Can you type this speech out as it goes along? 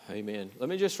Amen. Let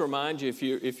me just remind you,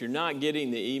 if you're not getting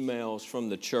the emails from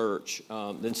the church,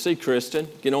 then see Kristen.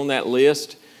 Get on that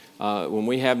list. When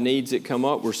we have needs that come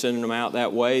up, we're sending them out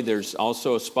that way. There's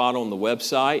also a spot on the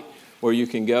website where you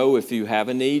can go if you have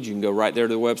a need. You can go right there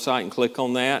to the website and click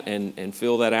on that and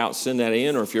fill that out, send that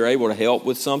in. Or if you're able to help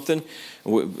with something,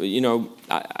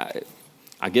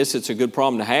 I guess it's a good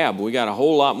problem to have. We got a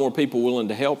whole lot more people willing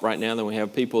to help right now than we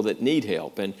have people that need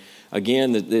help. And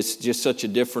again, this is just such a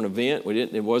different event.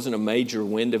 It wasn't a major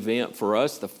wind event for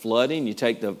us. The flooding, you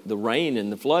take the rain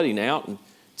and the flooding out, and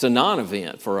it's a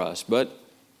non-event for us. But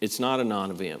it's not a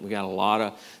non-event. We got a lot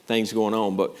of things going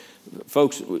on. But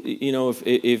folks,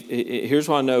 if here's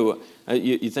what I know.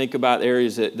 You think about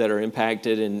areas that are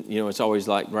impacted, and it's always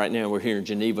like right now we're hearing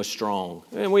Geneva strong,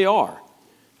 and we are.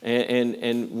 And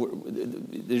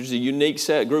there's a unique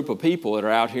group of people that are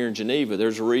out here in Geneva.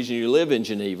 There's a reason you live in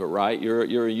Geneva, right?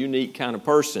 You're a unique kind of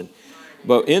person.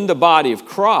 But in the body of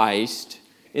Christ,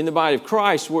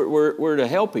 we're to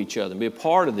help each other and be a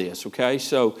part of this, okay?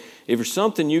 So if there's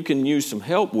something you can use some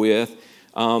help with,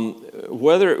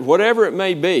 whatever it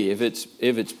may be, if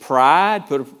it's pride,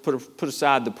 put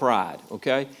aside the pride,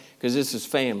 okay? Because this is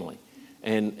family.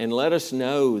 And let us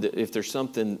know that if there's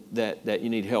something that you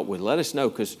need help with. Let us know,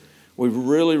 because we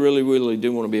really, really, really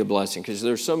do want to be a blessing. Because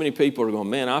there's so many people who are going,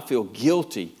 man, I feel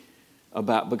guilty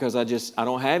because I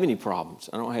don't have any problems.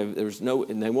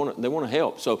 And they want to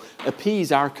help. So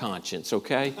appease our conscience,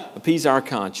 okay? Appease our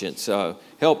conscience.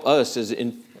 Help us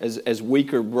as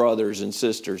weaker brothers and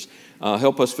sisters.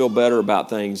 Help us feel better about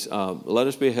things. Let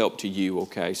us be a help to you,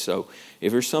 okay? So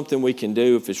if there's something we can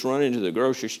do, if it's running to the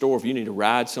grocery store, if you need to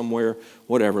ride somewhere,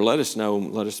 whatever, let us know.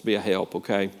 Let us be a help,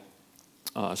 okay?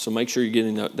 So make sure you're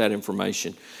getting that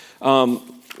information. I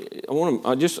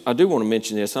do want to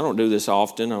mention this. I don't do this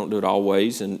often. I don't do it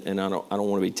always, and I don't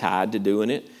want to be tied to doing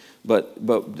it. But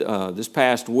this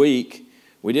past week,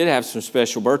 we did have some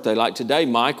special birthday. Like today,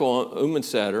 Michael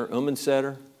Ummensetter.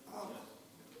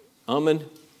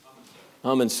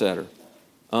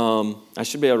 I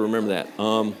should be able to remember that.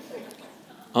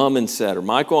 Ummensetter.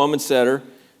 Michael Ummensetter.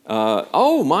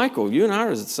 Michael, you and I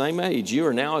are the same age. You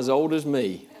are now as old as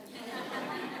me.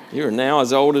 You're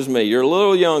a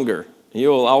little younger.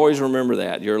 You'll always remember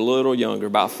that. You're a little younger,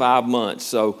 about 5 months.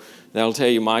 So that'll tell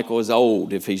you Michael is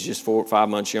old if he's just 4 or 5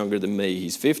 months younger than me.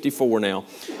 He's 54 now.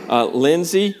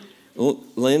 Lindsay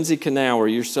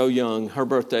Knauer, you're so young. Her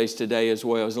birthday's today as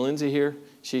well. Is Lindsay here?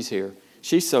 She's here.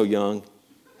 She's so young.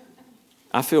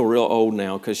 I feel real old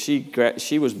now because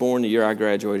she was born the year I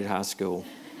graduated high school.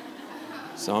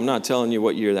 So I'm not telling you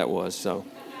what year that was. So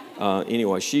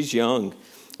anyway, she's young.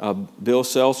 Bill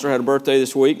Seltzer had a birthday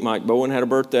this week. Mike Bowen had a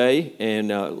birthday. And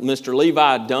Mr.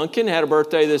 Levi Duncan had a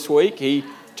birthday this week. He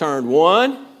turned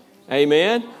 1.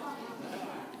 Amen.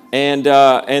 And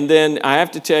then I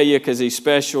have to tell you, because he's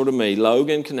special to me,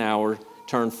 Logan Knauer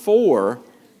turned 4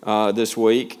 this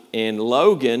week. And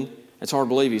Logan, it's hard to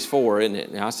believe he's 4, isn't it?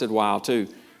 And I said, wow, too.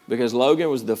 Because Logan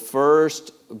was the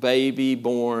first baby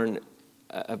born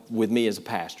with me as a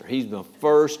pastor. He's the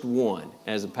first one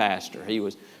as a pastor.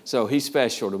 So he's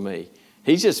special to me.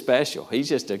 He's just special. He's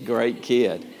just a great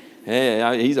kid.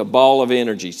 He's a ball of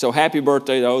energy. So happy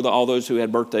birthday to all those who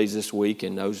had birthdays this week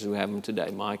and those who have them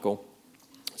today. Michael.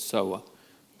 So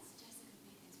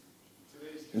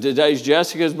today's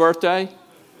Jessica's birthday.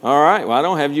 All right. Well, I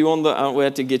don't have you on we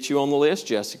have to get you on the list,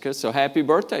 Jessica. So happy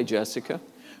birthday, Jessica.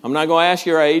 I'm not going to ask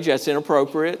your age. That's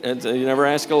inappropriate. You never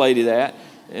ask a lady that.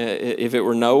 If it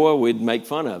were Noah, we'd make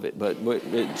fun of it. But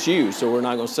it's you, so we're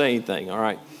not going to say anything. All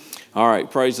right. All right.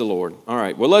 Praise the Lord. All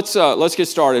right. Well, let's get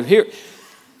started here.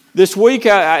 This week,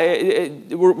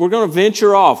 we're going to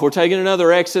venture off. We're taking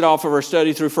another exit off of our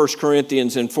study through 1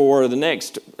 Corinthians, and for the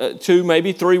next 2,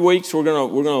 maybe 3 weeks, we're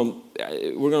going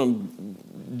to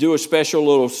do a special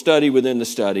little study within the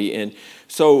study. And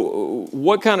so,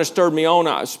 what kind of spurred me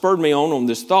on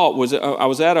this thought was I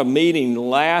was at a meeting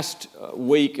last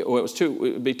week. Well, it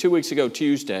would be 2 weeks ago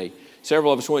Tuesday.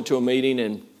 Several of us went to a meeting,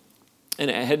 and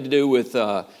it had to do with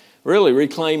really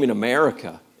reclaiming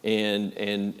America.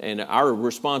 And our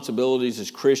responsibilities as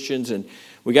Christians. And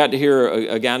we got to hear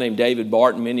a guy named David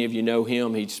Barton. Many of you know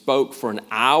him. He spoke for an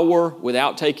hour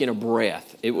without taking a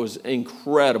breath. It was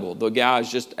incredible. The guy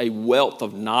is just a wealth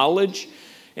of knowledge.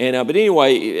 And but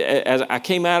anyway, as I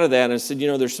came out of that, I said,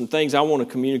 there's some things I want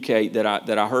to communicate that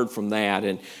I heard from that.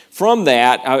 And from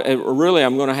that,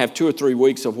 I'm going to have 2 or 3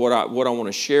 weeks of what I want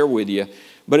to share with you.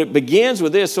 But it begins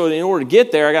with this. So in order to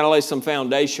get there, I got to lay some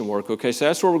foundation work. Okay, so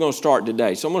that's where we're going to start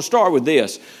today. So I'm going to start with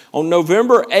this. On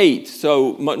November 8th,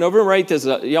 so November 8th is,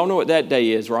 y'all know what that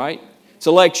day is, right? It's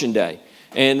Election Day.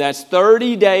 And that's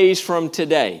 30 days from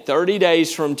today. 30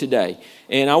 days from today.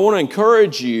 And I want to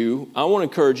encourage you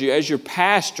as your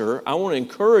pastor, I want to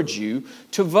encourage you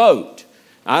to vote.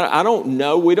 I don't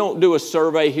know. We don't do a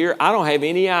survey here. I don't have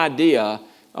any idea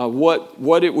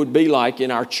what it would be like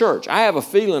in our church. I have a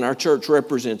feeling our church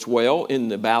represents well in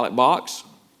the ballot box.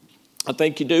 I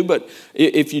think you do, but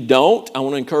if you don't, I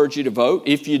want to encourage you to vote.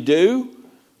 If you do,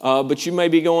 but you may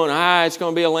be going, it's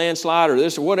going to be a landslide or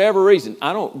this or whatever reason.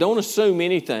 Don't assume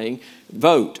anything.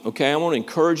 Vote, okay? I want to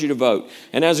encourage you to vote.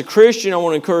 And as a Christian, I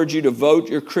want to encourage you to vote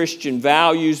your Christian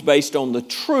values based on the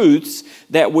truths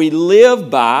that we live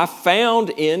by found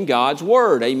in God's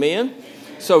Word. Amen?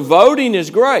 So voting is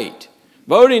great.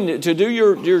 Voting to do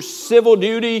your civil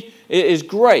duty is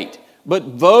great. But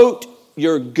vote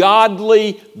your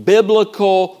godly,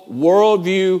 biblical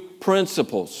worldview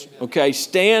principles. Okay?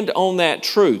 Stand on that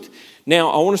truth. Now,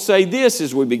 I want to say this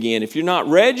as we begin. If you're not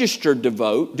registered to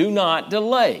vote, do not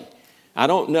delay. I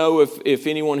don't know if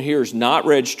anyone here is not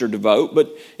registered to vote, but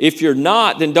if you're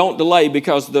not, then don't delay,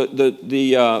 because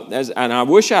and I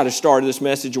wish I'd have started this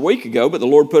message a week ago, but the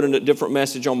Lord put a different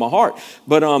message on my heart.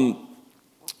 But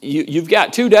you've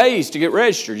got 2 days to get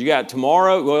registered. You got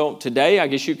tomorrow. Well, today, I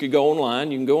guess you could go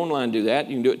online. You can go online and do that.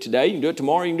 You can do it today. You can do it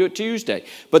tomorrow. You can do it Tuesday.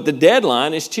 But the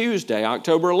deadline is Tuesday,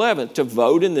 October 11th, to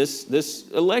vote in this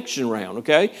election round,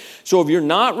 okay? So if you're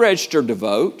not registered to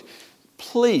vote,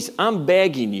 please, I'm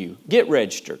begging you, get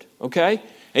registered, okay?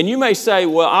 And you may say,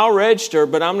 well, I'll register,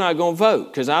 but I'm not going to vote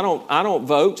because I don't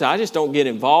vote, so I just don't get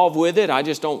involved with it. I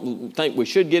just don't think we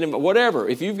should get involved. Whatever.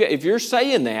 If you're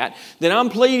saying that, then I'm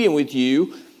pleading with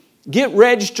you, get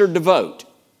registered to vote.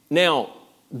 Now,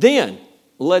 then,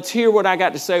 let's hear what I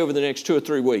got to say over the next 2 or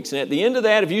 3 weeks. And at the end of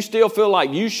that, if you still feel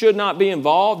like you should not be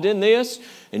involved in this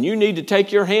and you need to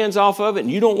take your hands off of it and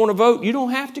you don't want to vote, you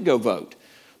don't have to go vote.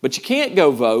 But you can't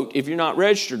go vote if you're not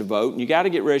registered to vote, and you got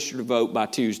to get registered to vote by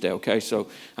Tuesday, okay? So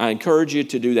I encourage you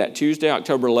to do that. Tuesday,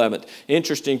 October 11th.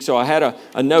 Interesting, so I had a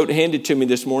note handed to me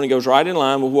this morning. It goes right in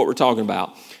line with what we're talking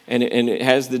about. And it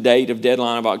has the date of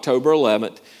deadline of October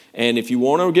 11th. And if you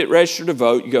want to get registered to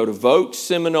vote, you go to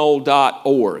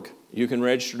voteseminole.org. You can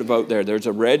register to vote there. There's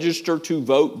a register to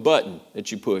vote button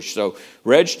that you push. So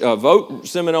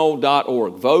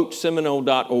voteseminole.org,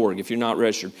 voteseminole.org if you're not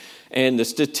registered. And the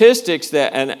statistics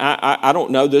that, and I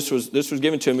don't know, this was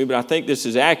given to me, but I think this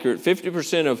is accurate.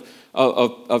 50%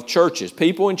 of churches,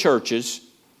 people in churches,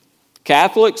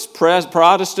 Catholics,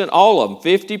 Protestant, all of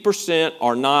them, 50%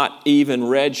 are not even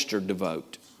registered to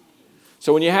vote.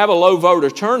 So when you have a low voter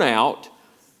turnout,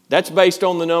 that's based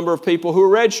on the number of people who are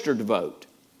registered to vote.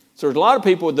 So there's a lot of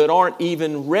people that aren't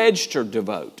even registered to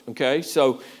vote, okay?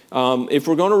 So if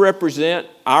we're going to represent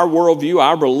our worldview,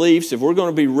 our beliefs, if we're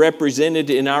going to be represented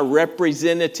in our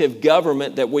representative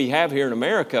government that we have here in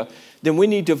America, then we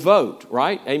need to vote,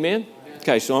 right? Amen?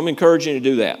 Okay, so I'm encouraging you to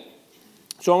do that.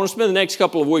 So I want to spend the next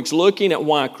couple of weeks looking at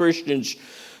why Christians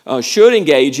should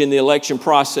engage in the election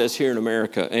process here in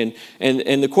America. And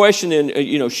the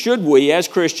question, should we as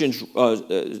Christians,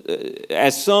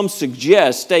 as some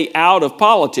suggest, stay out of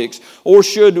politics, or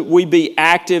should we be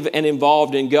active and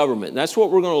involved in government? That's what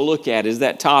we're going to look at, is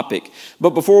that topic.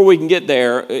 But before we can get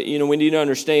there, we need to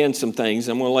understand some things.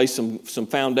 I'm going to lay some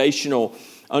foundational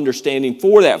understanding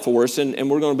for that for us,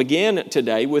 and we're going to begin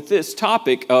today with this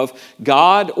topic of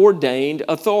God-ordained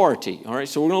authority. All right,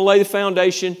 so we're going to lay the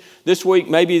foundation this week,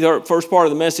 maybe the first part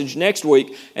of the message next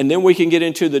week, and then we can get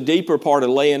into the deeper part of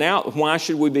laying out why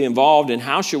should we be involved and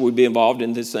how should we be involved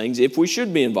in these things, if we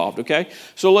should be involved, okay?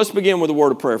 So let's begin with a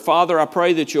word of prayer. Father, I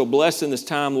pray that you'll bless in this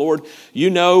time, Lord.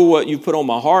 You know what you've put on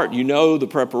my heart. You know the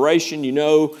preparation. You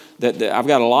know that I've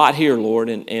got a lot here, Lord,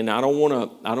 and I don't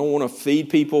want to feed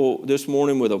people this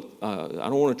morning with I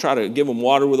don't want to try to give them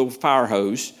water with a fire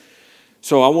hose.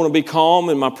 So I want to be calm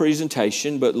in my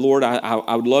presentation, but Lord,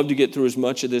 I would love to get through as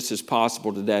much of this as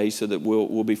possible today so that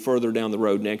we'll be further down the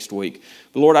road next week.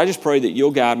 But Lord, I just pray that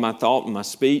you'll guide my thought and my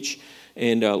speech.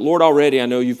 And Lord, already I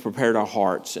know you've prepared our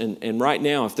hearts. And right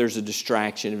now, if there's a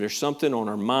distraction, if there's something on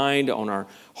our mind, on our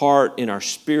heart, in our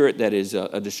spirit that is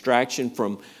a distraction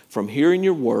from hearing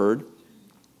your word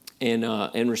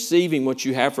and receiving what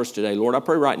you have for us today, Lord, I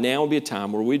pray right now will be a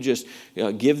time where we just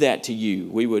give that to you.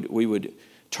 We would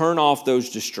turn off those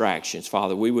distractions,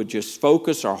 Father. We would just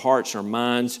focus our hearts, our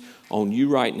minds on you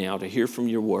right now to hear from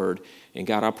your word. And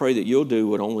God, I pray that you'll do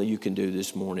what only you can do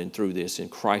this morning through this. In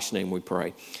Christ's name we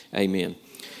pray. Amen.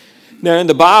 Now, in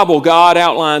the Bible, God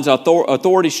outlines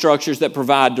authority structures that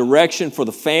provide direction for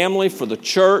the family, for the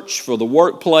church, for the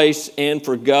workplace, and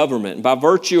for government. And by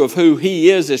virtue of who he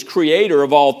is as creator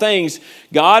of all things,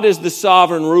 God is the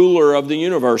sovereign ruler of the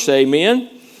universe. Amen?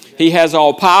 He has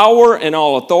all power and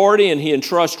all authority, and He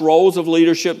entrusts roles of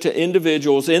leadership to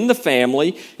individuals in the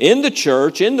family, in the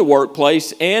church, in the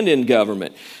workplace, and in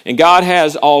government. And God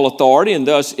has all authority and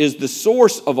thus is the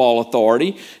source of all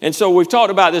authority. And so we've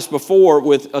talked about this before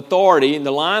with authority, in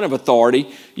the line of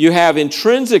authority. You have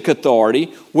intrinsic authority,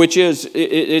 which is,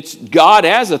 it's God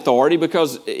as authority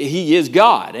because He is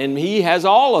God and He has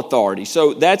all authority.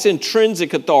 So that's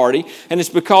intrinsic authority, and it's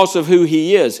because of who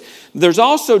He is. There's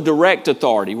also direct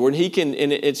authority, where He can,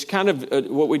 and it's kind of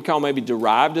what we'd call maybe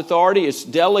derived authority. It's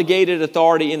delegated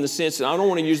authority in the sense that I don't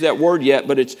want to use that word yet,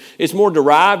 but it's more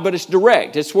derived, but it's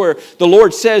direct. It's where the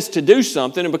Lord says to do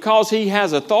something, and because He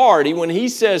has authority, when He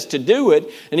says to do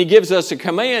it and He gives us a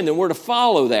command, then we're to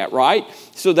follow that, right?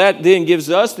 So that then gives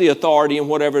us the authority in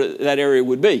whatever that area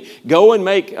would be. Go and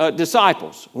make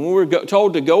disciples. When we're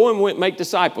told to go and make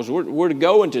disciples, we're to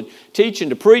go and to teach and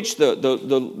to preach the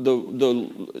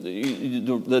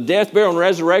death, burial, and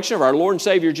resurrection of our Lord and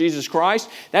Savior Jesus Christ.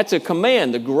 That's a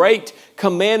command. The great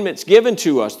commandment's given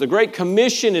to us. The great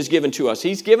commission is given to us.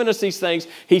 He's given us these things.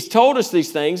 He's told us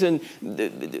these things, and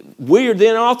we are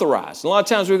then authorized. A lot of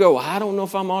times we go, well, I don't know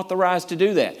if I'm authorized to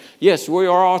do that. Yes, we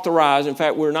are authorized. In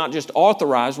fact, we're not just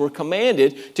authorized, we're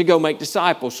commanded to go make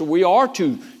disciples. So we are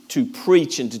to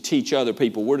preach and to teach other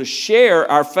people. We're to share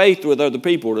our faith with other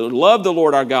people, to love the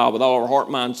Lord our God with all our heart,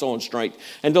 mind, soul, and strength,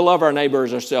 and to love our neighbor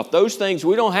as ourselves. Those things,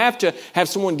 we don't have to have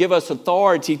someone give us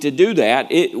authority to do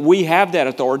that. We have that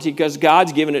authority because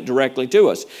God's given it directly to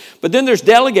us. But then there's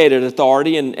delegated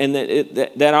authority, and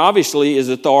that obviously is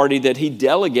authority that He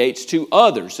delegates to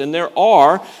others. And there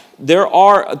are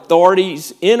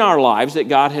authorities in our lives that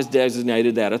God has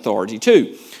designated that authority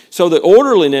to. So the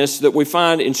orderliness that we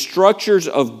find in structures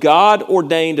of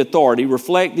God-ordained authority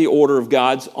reflect the order of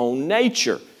God's own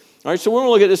nature. All right, so we're going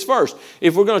to look at this first.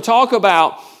 If we're going to talk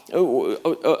about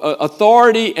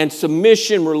authority and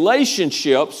submission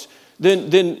relationships,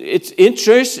 then it's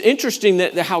interesting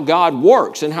that how God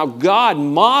works and how God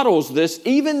models this.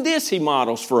 Even this He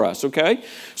models for us, okay?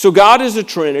 So God is a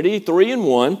Trinity, 3 in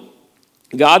 1.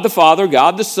 God the Father,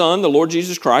 God the Son, the Lord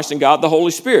Jesus Christ, and God the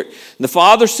Holy Spirit. The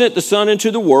Father sent the Son into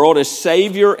the world as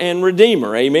Savior and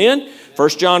Redeemer. Amen? 1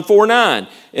 John 4:9.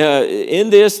 In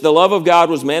this, the love of God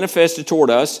was manifested toward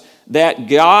us, that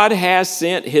God has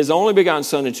sent His only begotten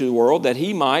Son into the world that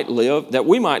we might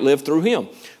live through Him.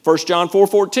 1 John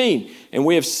 4:14. And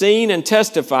we have seen and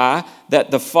testify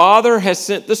that the Father has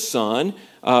sent the Son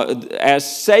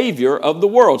as Savior of the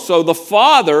world. So the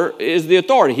Father is the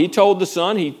authority. He told the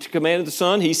Son, He commanded the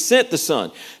Son, He sent the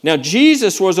Son. Now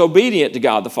Jesus was obedient to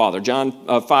God the Father. John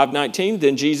 5:19,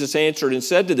 then Jesus answered and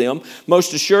said to them,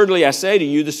 most assuredly I say to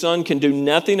you, the Son can do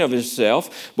nothing of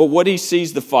Himself, but what He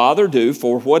sees the Father do,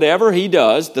 for whatever He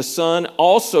does, the Son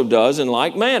also does in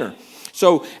like manner.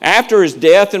 So after His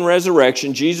death and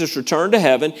resurrection, Jesus returned to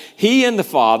heaven. He and the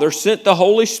Father sent the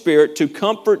Holy Spirit to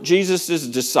comfort Jesus'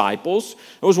 disciples.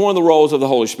 It was one of the roles of the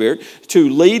Holy Spirit, to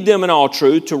lead them in all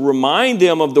truth, to remind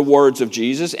them of the words of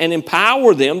Jesus, and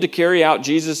empower them to carry out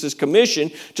Jesus' commission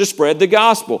to spread the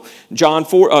gospel. John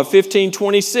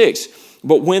 15:26.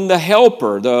 But when the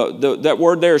Helper, that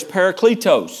word there is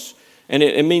parakletos, and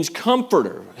it means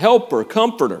comforter, helper,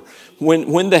 comforter.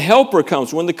 When the Helper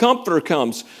comes, when the Comforter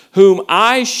comes, whom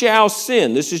I shall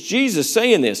send, this is Jesus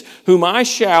saying this, whom I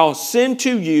shall send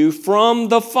to you from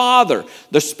the Father,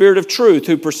 the Spirit of truth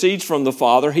who proceeds from the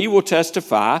Father, He will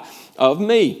testify of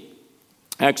me.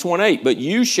 Acts 1:8, but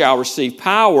you shall receive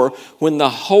power when the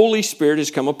Holy Spirit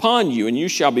has come upon you, and you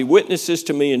shall be witnesses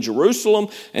to me in Jerusalem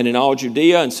and in all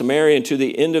Judea and Samaria and to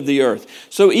the end of the earth.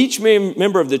 So each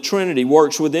member of the Trinity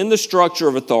works within the structure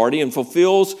of authority and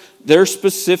fulfills their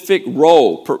specific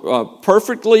role,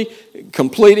 perfectly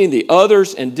completing the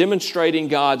others and demonstrating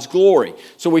God's glory.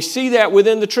 So we see that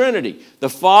within the Trinity. The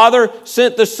Father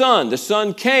sent the Son. The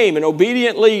Son came and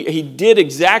obediently He did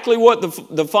exactly what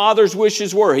the Father's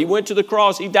wishes were. He went to the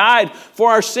cross. He died for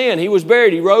our sin. He was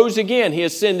buried. He rose again. He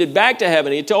ascended back to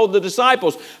heaven. He told the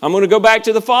disciples, I'm going to go back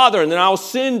to the Father and then I'll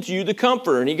send you the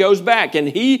Comforter. And He goes back and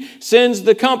He sends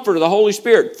the Comforter, the Holy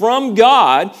Spirit. From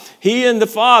God, He and the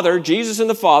Father, Jesus and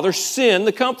the Father, send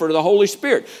the Comforter, the Holy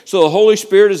Spirit. So the Holy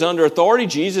Spirit is under authority.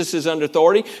 Jesus is under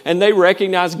authority. And they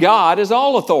recognize God as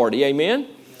all authority. Amen?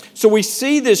 So we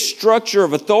see this structure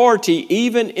of authority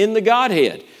even in the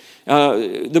Godhead.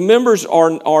 The members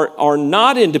are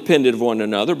not independent of one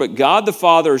another, but God the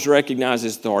Father is recognized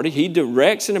as authority. He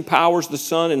directs and empowers the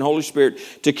Son and Holy Spirit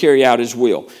to carry out His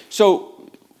will. So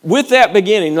with that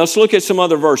beginning, let's look at some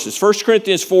other verses. 1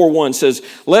 Corinthians 4:1 says,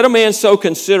 let a man so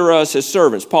consider us as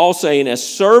servants. Paul saying, as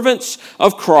servants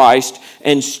of Christ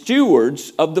and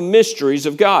stewards of the mysteries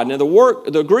of God. Now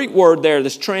the Greek word there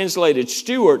that's translated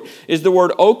steward is the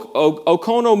word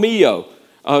oikonomia.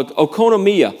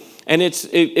 And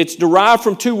it's derived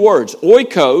from two words,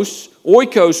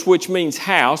 oikos, which means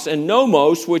house, and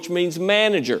nomos, which means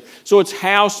manager. So it's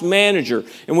house manager.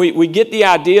 And we get the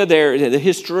idea there, the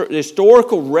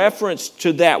historical reference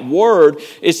to that word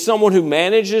is someone who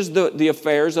manages the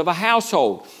affairs of a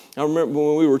household. I remember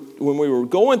when we were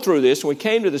going through this, and we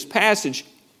came to this passage,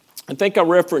 I think I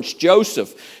referenced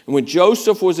Joseph. And when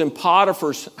Joseph was in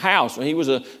Potiphar's house, when he was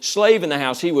a slave in the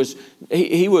house, he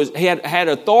had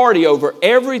authority over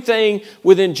everything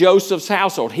within Joseph's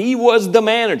household. He was the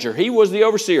manager. He was the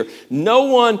overseer. No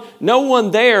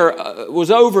one there was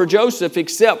over Joseph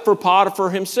except for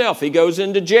Potiphar himself. He goes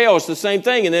into jail. It's the same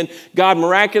thing. And then God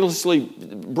miraculously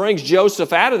brings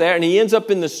Joseph out of there, and he ends up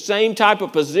in the same type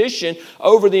of position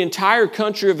over the entire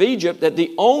country of Egypt, that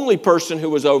the only person who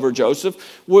was over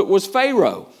Joseph was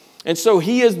Pharaoh. And so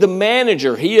he is the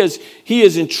manager. He is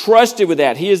entrusted with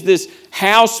that. He is this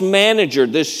house manager,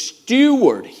 this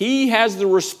steward. He has the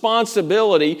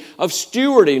responsibility of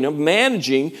stewarding, of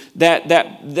managing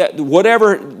that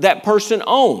whatever that person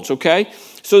owns, okay?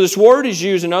 So this word is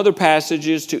used in other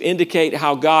passages to indicate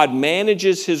how God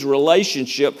manages his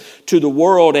relationship to the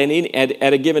world and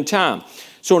at a given time.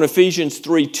 So in Ephesians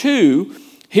 3:2,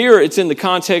 here it's in the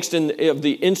context of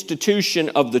the institution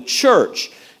of the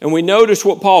church. And we notice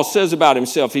what Paul says about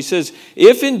himself. He says,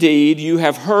 if indeed you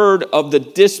have heard of the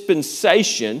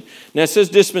dispensation. Now it says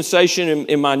dispensation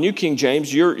in my New King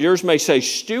James. Yours may say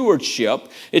stewardship.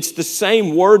 It's the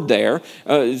same word there.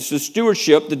 It's the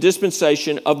stewardship, the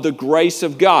dispensation of the grace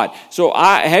of God. So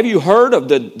have you heard of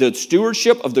the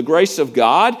stewardship of the grace of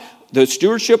God? The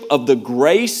stewardship of the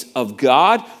grace of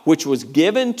God, which was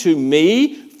given to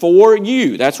me for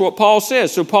you. That's what Paul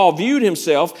says. So Paul viewed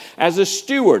himself as a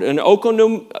steward, an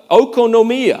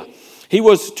oikonomia. He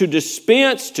was to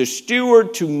dispense, to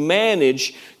steward, to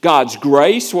manage God's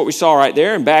grace, what we saw right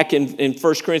there. And back in 1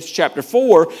 Corinthians chapter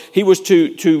 4, he was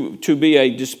to be a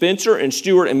dispenser and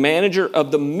steward and manager of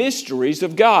the mysteries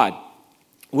of God,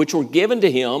 which were given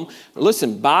to him,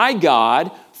 listen, by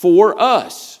God for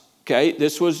us. Okay,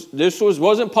 this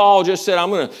wasn't Paul just said,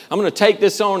 I'm going to take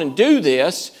this on and do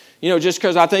this, just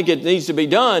because I think it needs to be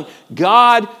done.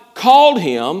 God called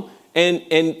him and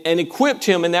equipped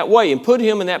him in that way and put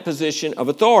him in that position of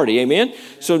authority. Amen?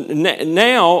 So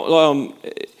now,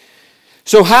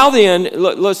 so how then,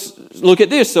 let's look at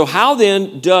this. So how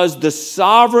then does the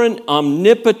sovereign,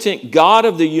 omnipotent God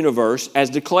of the universe, as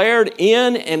declared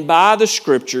in and by the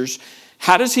Scriptures,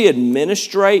 how does he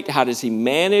administrate, how does he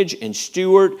manage and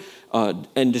steward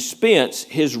and dispense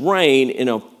his reign in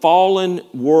a fallen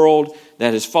world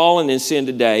that has fallen in sin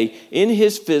today in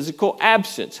his physical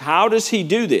absence? How does he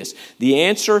do this? The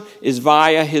answer is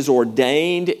via his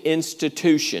ordained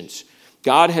institutions.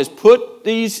 God has put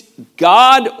these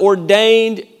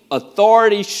God-ordained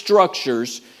authority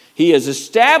structures, he has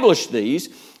established these,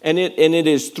 and it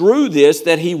is through this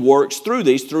that he works through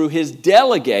these, through his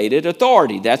delegated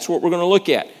authority. That's what we're going to look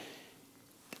at.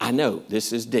 I know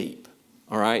this is deep,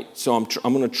 all right? So I'm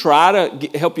going to try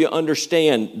to help you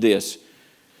understand this.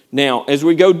 Now, as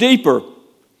we go deeper,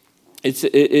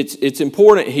 it's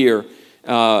important here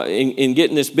in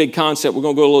getting this big concept. We're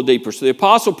going to go a little deeper. So the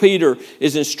Apostle Peter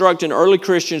is instructing early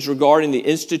Christians regarding the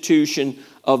institution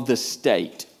of the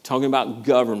state, talking about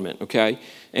government, okay?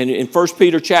 And in 1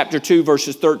 Peter chapter 2,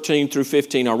 verses 13 through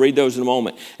 15, I'll read those in a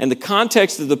moment. And the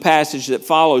context of the passage that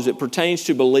follows, it pertains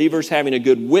to believers having a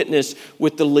good witness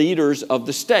with the leaders of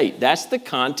the state. That's the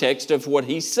context of what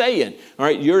he's saying. All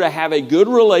right, you're to have a good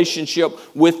relationship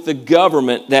with the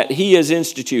government that he has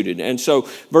instituted. And so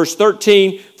verse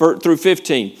 13 through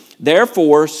 15,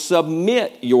 therefore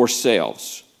submit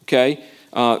yourselves, okay?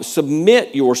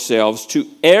 Submit yourselves to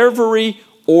every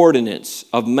ordinance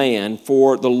of man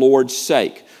for the Lord's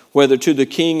sake, whether to the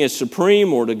king as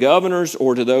supreme, or to governors,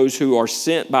 or to those who are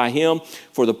sent by him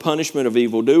for the punishment of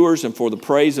evildoers and for the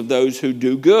praise of those who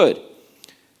do good.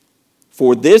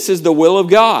 For this is the will of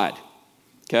God.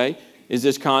 Okay? Is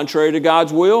this contrary to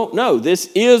God's will? No, this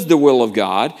is the will of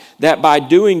God, that by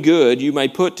doing good you may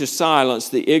put to silence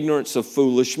the ignorance of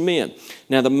foolish men.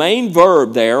 Now the main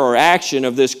verb there, or action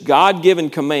of this God-given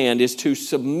command, is to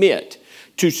submit,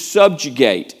 to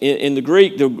subjugate. In the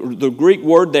Greek, the Greek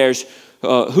word there is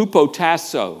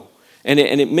hupotasso. And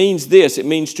it means this. It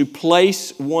means to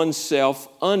place oneself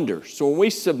under. So when we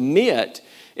submit,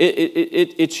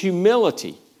 it's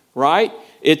humility, right?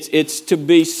 It's to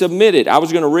be submitted. I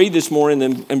was going to read this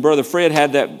morning, and Brother Fred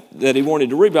had that he wanted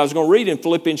to read, but I was going to read in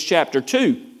Philippians chapter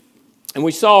 2. And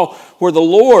we saw where the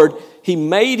Lord, He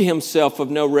made Himself of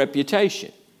no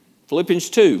reputation. Philippians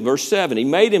 2, verse 7, He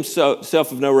made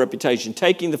Himself of no reputation,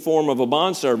 taking the form of a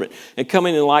bondservant and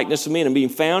coming in likeness of men, and being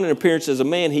found in appearance as a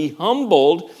man, He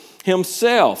humbled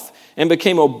Himself and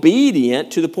became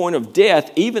obedient to the point of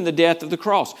death, even the death of the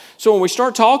cross. So when we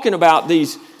start talking about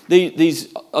these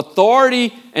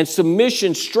authority and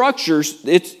submission structures,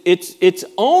 it's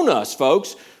on us,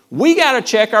 folks. We got to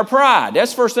check our pride.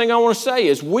 That's the first thing I want to say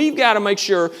is we've got to make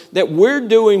sure that we're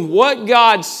doing what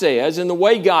God says and the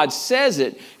way God says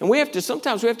it. And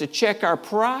sometimes we have to check our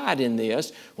pride in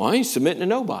this. Well, I ain't submitting to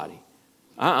nobody.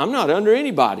 I'm not under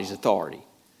anybody's authority.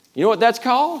 You know what that's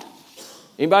called?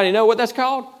 Anybody know what that's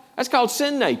called? That's called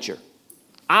sin nature.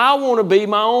 I want to be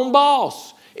my own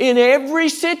boss. In every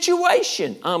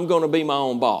situation, I'm going to be my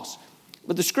own boss.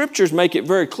 But the Scriptures make it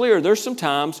very clear there's some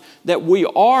times that we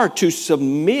are to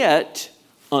submit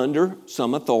under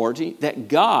some authority that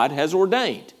God has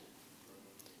ordained.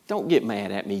 Don't get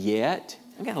mad at me yet.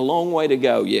 I've got a long way to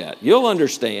go yet. You'll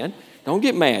understand. Don't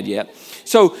get mad yet.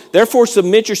 So, therefore,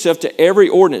 submit yourself to every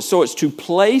ordinance. So it's to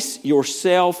place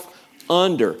yourself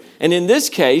under. And in this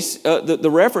case,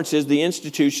 the reference is the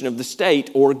institution of the state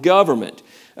or government.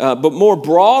 But more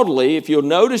broadly, if you'll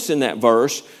notice in that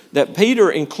verse, that Peter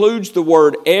includes the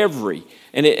word every.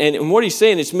 And what he's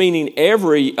saying, it's meaning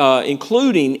every,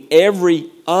 including every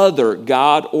other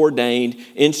God-ordained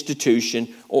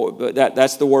institution. Or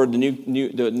that's the word the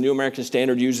New American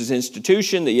Standard uses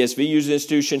institution, the ESV uses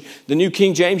institution, the New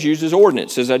King James uses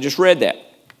ordinance, as I just read that.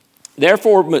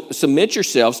 Therefore, submit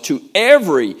yourselves to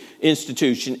every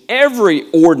institution, every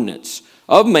ordinance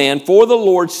of man for the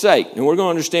Lord's sake. And we're going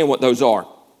to understand what those are.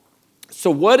 So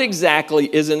what exactly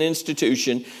is an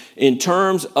institution in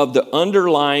terms of the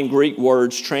underlying Greek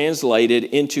words translated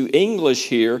into English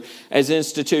here as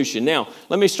institution? Now,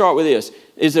 let me start with this.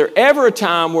 Is there ever a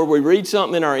time where we read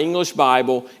something in our English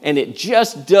Bible and it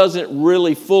just doesn't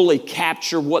really fully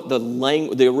capture what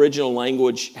the original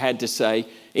language had to say?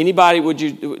 Anybody,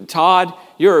 Todd,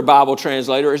 you're a Bible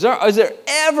translator.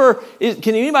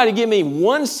 Can anybody give me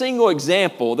one single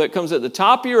example that comes at the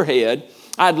top of your head?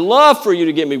 I'd love for you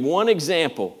to give me one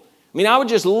example. I mean, I would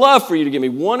just love for you to give me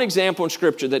one example in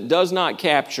Scripture that does not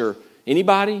capture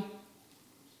anybody,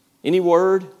 any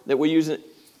word that we use.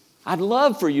 I'd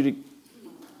love for you to...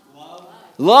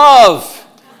 Love.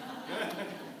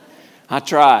 I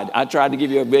tried to give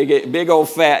you a big old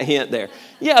fat hint there.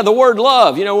 Yeah, the word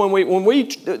love. You know,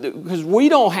 because we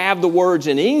don't have the words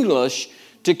in English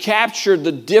to capture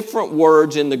the different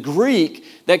words in the Greek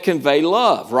that convey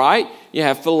love, right? You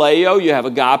have phileo, you have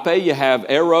agape, you have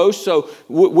eros. So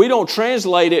we don't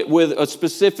translate it with a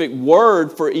specific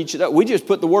word for each of that. We just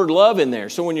put the word love in there.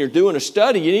 So when you're doing a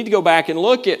study, you need to go back and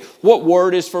look at what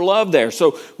word is for love there.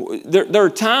 So there are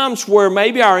times where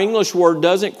maybe our English word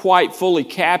doesn't quite fully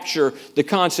capture the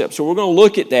concept. So we're going to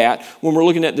look at that when we're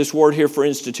looking at this word here for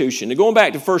institution. Now going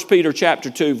back to 1 Peter chapter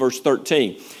 2, verse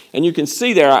 13. And you can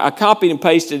see there, I copied and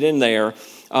pasted in there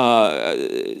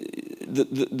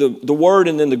the word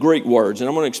and then the Greek words. And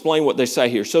I'm going to explain what they say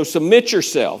here. So submit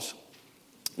yourselves.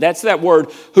 That's that word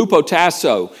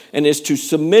hupotasso. And is to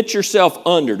submit yourself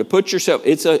under, to put yourself,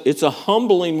 it's a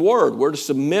humbling word. We're to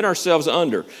submit ourselves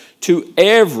under to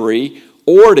every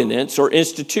ordinance or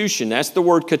institution. That's the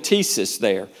word katesis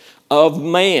there. Of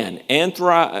man,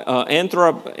 anthropinos.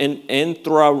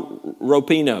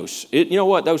 You know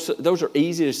what? Those are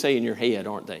easy to say in your head,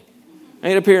 aren't they? I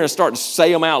get up here and start to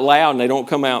say them out loud and they don't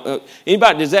come out.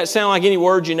 Anybody, does that sound like any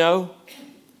word you know?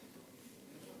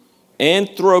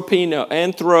 Anthropinos.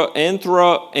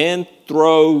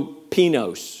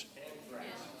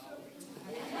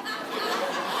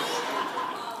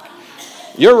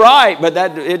 You're right,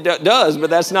 but it does, but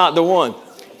that's not the one.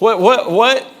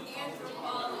 What?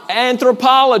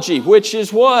 Anthropology, which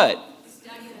is what?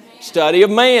 Study of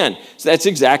man. So that's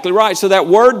exactly right. So that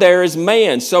word there is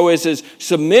man. So it says,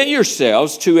 submit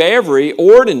yourselves to every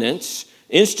ordinance,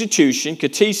 institution,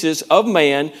 katesis of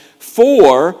man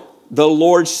for the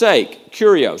Lord's sake.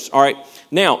 Kurios. All right.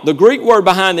 Now, the Greek word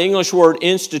behind the English word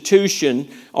institution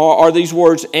are these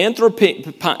words anthropinos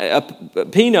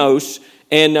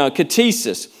and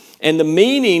katesis. And the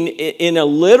meaning in a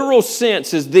literal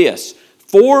sense is this: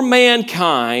 for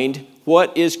mankind,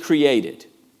 what is created?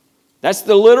 That's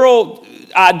the literal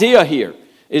idea here.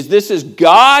 This is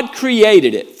God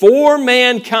created it. For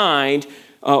mankind,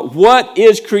 what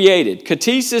is created?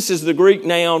 Katesis is the Greek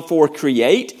noun for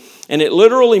create. And it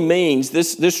literally means,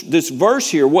 this verse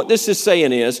here, what this is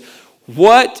saying is,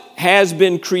 what has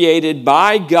been created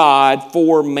by God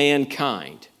for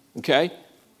mankind. Okay?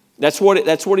 That's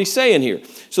what he's saying here.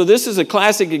 So this is a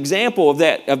classic example of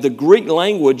that, of the Greek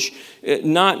language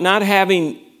not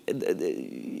having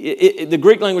the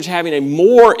Greek language having a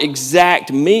more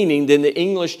exact meaning than the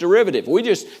English derivative. We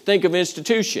just think of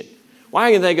institution. Well,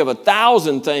 I can think of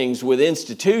 1,000 things with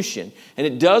institution, and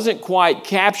it doesn't quite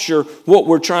capture what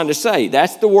we're trying to say.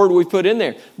 That's the word we put in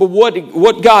there. But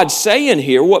what God's saying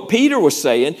here, what Peter was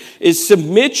saying, is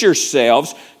submit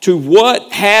yourselves to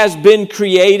what has been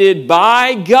created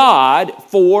by God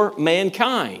for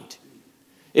mankind.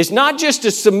 It's not just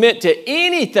to submit to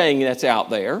anything that's out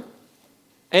there,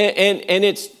 and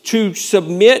it's to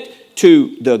submit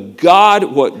to the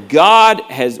God,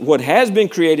 what has been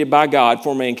created by God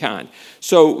for mankind.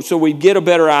 So we get a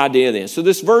better idea then. So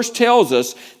this verse tells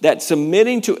us that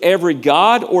submitting to every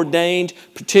God-ordained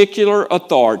particular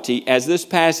authority, as this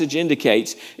passage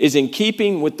indicates, is in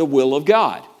keeping with the will of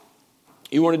God.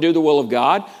 You want to do the will of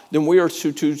God? Then we are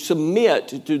to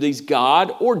submit to these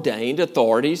God-ordained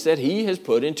authorities that He has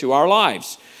put into our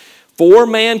lives. For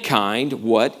mankind,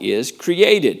 what is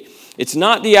created. It's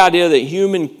not the idea that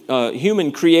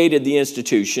human created the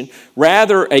institution,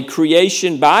 rather a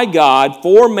creation by God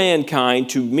for mankind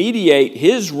to mediate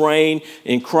His reign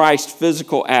in Christ's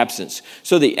physical absence.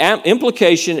 So the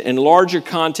implication and larger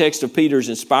context of Peter's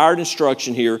inspired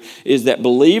instruction here is that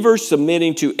believers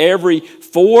submitting to every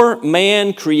for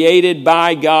man created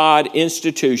by God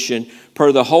institution,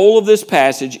 per the whole of this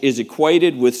passage, is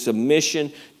equated with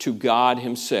submission to God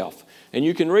Himself. And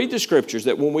you can read the scriptures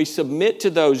that when we submit to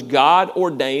those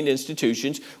God-ordained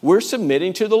institutions, we're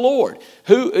submitting to the Lord.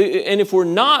 And if we're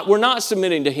not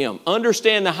submitting to Him.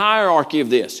 Understand the hierarchy of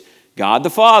this. God the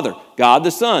Father, God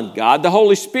the Son, God the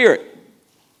Holy Spirit.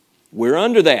 We're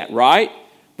under that, right?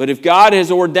 But if God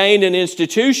has ordained an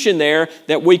institution there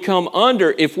that we come under,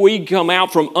 if we come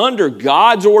out from under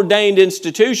God's ordained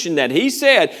institution that He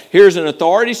said, here's an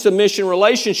authority submission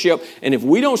relationship, and if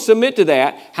we don't submit to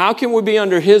that, how can we be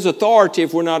under His authority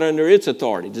if we're not under its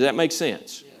authority? Does that make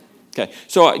sense? Okay,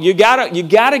 so you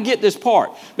gotta get this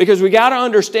part, because we gotta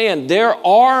understand there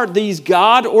are these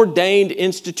God-ordained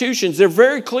institutions. They're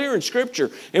very clear in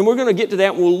Scripture, and we're going to get to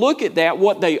that. We'll look at that,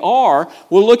 what they are.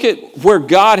 We'll look at where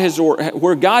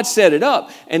God set it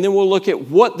up, and then we'll look at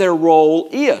what their role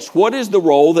is. What is the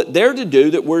role that they're to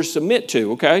do that we're to submit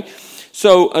to? Okay,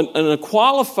 so a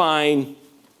qualification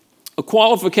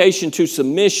to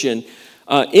submission.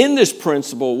 In this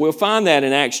principle, we'll find that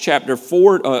in Acts chapter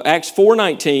 4, Acts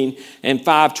 4:19 and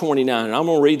 5:29. And I'm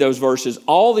going to read those verses.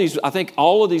 I think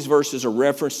all of these verses are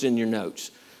referenced in your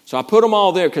notes. So I put them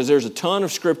all there because there's a ton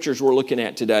of scriptures we're looking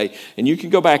at today, and you can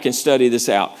go back and study this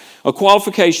out. A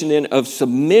qualification then of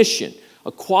submission.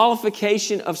 A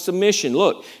qualification of submission.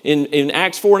 Look, in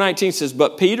Acts 4:19 it says,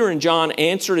 "But Peter and John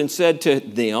answered and said to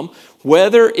them,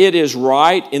 whether it is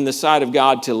right in the sight of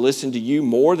God to listen to you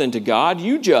more than to God,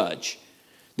 you judge."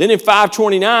 Then in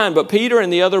 5:29, "But Peter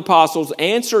and the other apostles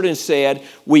answered and said,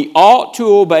 we ought to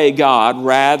obey God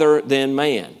rather than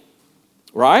man."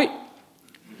 Right?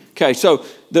 Okay, so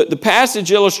the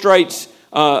passage illustrates,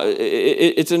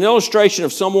 it's an illustration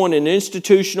of someone in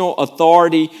institutional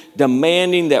authority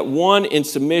demanding that one in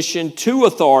submission to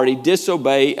authority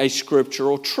disobey a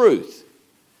scriptural truth.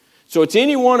 So it's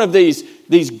any one of these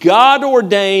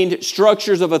God-ordained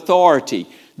structures of authority.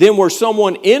 Then where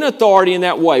someone in authority in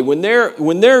that way, when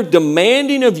they're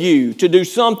demanding of you to do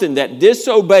something that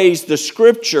disobeys the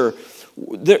Scripture,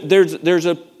 there's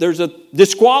a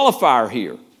disqualifier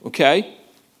here, okay?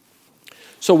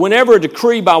 So whenever a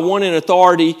decree by one in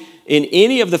authority in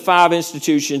any of the 5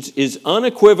 institutions is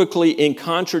unequivocally in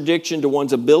contradiction to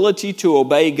one's ability to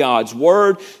obey God's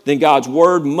Word, then God's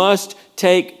Word must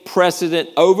take precedent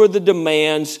over the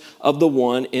demands of the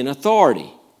one in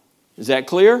authority. Is that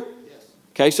clear?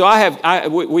 Okay, so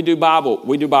we do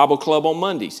Bible club on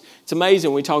Mondays. It's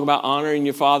amazing. We talk about honoring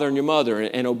your father and your mother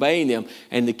and obeying them,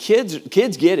 and the kids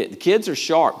get it. The kids are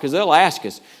sharp because they'll ask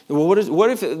us, "Well, what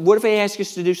if they ask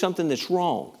us to do something that's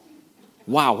wrong?"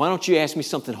 Wow, why don't you ask me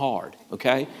something hard?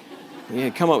 Okay,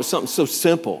 come up with something so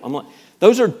simple. I'm like,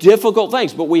 those are difficult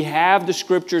things, but we have the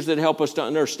scriptures that help us to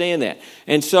understand that.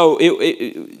 And so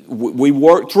we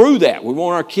work through that. We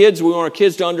want our kids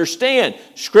to understand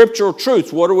scriptural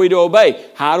truths. What are we to obey?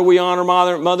 How do we honor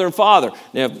mother and father?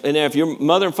 Now, if your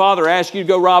mother and father ask you to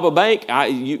go rob a bank,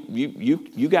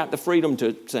 you got the freedom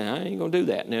to say, "I ain't going to do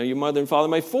that." Now, your mother and father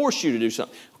may force you to do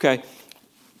something. Okay,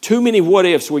 too many what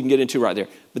ifs we can get into right there.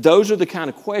 But those are the kind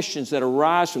of questions that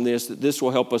arise from this, that this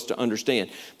will help us to understand.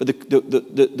 But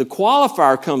the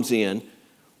qualifier comes in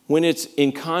when it's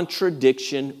in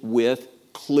contradiction with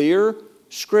clear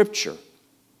Scripture.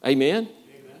 Amen?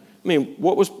 I mean,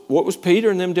 what was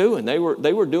Peter and them doing? They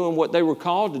were doing what they were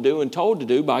called to do and told to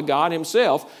do by God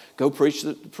himself. Go preach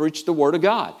the Word of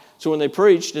God. So when they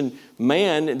preached, and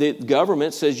the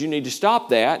government says you need to stop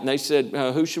that, and they said,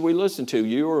 who should we listen to,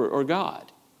 you or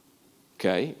God?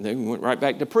 Okay, and they went right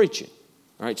back to preaching.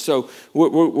 All right, so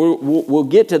we'll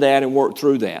get to that and work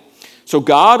through that. So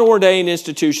God-ordained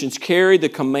institutions carry the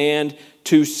command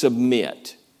to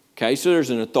submit. Okay, so there's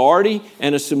an authority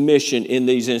and a submission in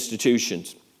these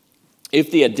institutions. If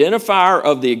the identifier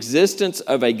of the existence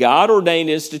of a God-ordained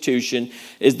institution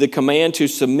is the command to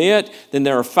submit, then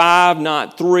there are 5,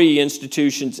 not 3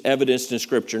 institutions evidenced in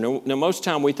Scripture. Now most of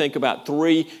the time we think about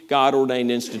 3 God-ordained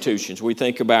institutions. We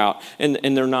think about, and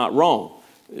they're not wrong.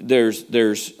 There's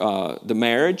the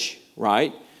marriage,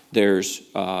 right? There's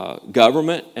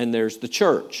government, and there's the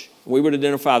church. We would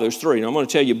identify those 3. And I'm going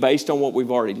to tell you, based on what we've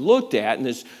already looked at in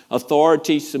this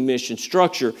authority, submission,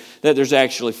 structure, that there's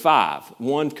actually 5.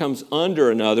 One comes under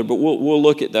another, but we'll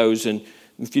look at those. And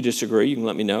if you disagree, you can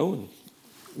let me know.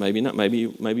 Maybe not.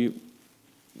 Maybe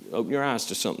open your eyes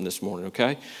to something this morning,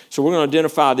 okay? So we're going to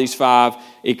identify these 5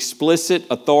 explicit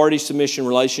authority, submission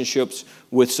relationships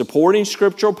with supporting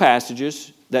scriptural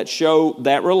passages that show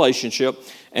that relationship.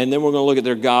 And then we're going to look at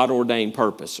their God-ordained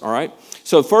purpose, all right?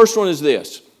 So the first one is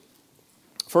this.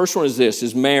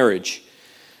 Is marriage.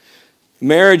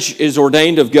 Marriage is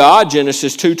ordained of God.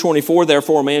 Genesis 2:24,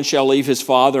 therefore a man shall leave his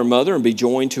father and mother and be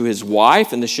joined to his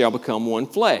wife, and they shall become one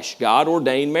flesh. God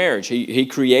ordained marriage. He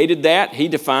created that. He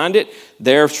defined it.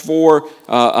 Therefore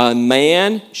a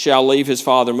man shall leave his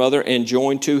father and mother and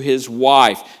join to his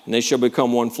wife, and they shall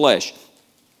become one flesh.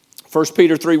 1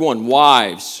 Peter 3:1,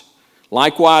 wives,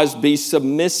 likewise be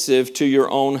submissive to your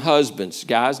own husbands.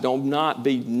 Guys, don't not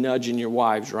be nudging your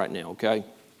wives right now, okay?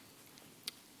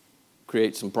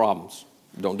 Create some problems.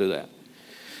 Don't do that.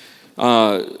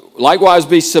 Likewise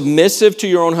be submissive to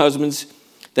your own husbands,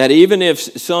 that even if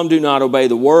some do not obey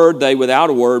the word, they without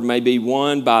a word may be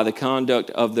won by the conduct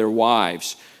of their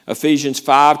wives. Ephesians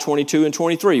 5:22 and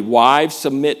 23. Wives,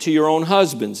 submit to your own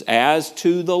husbands as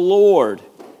to the Lord.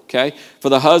 Okay? For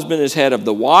the husband is head of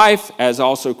the wife, as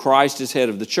also Christ is head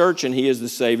of the church, and he is the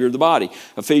Savior of the body.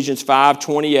 Ephesians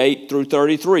 5:28 through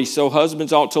 33. So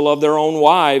husbands ought to love their own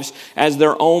wives as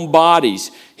their own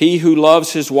bodies. He who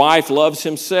loves his wife loves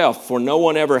himself, for no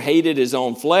one ever hated his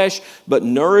own flesh, but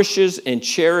nourishes and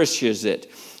cherishes it,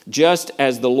 just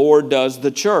as the Lord does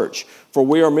the church. For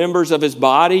we are members of his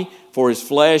body, for his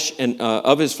flesh and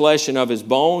of his flesh and of his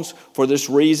bones. For this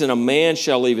reason a man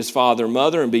shall leave his father and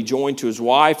mother and be joined to his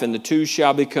wife, and the two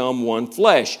shall become one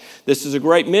flesh. This is a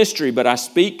great mystery, but I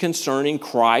speak concerning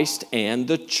Christ and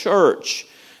the church.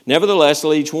 Nevertheless,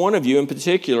 let each one of you in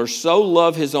particular so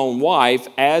love his own wife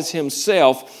as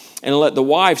himself, and let the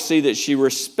wife see that she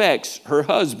respects her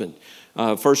husband.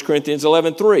 1 Corinthians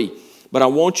 11:3. But I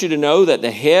want you to know that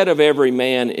the head of every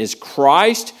man is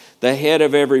Christ, the head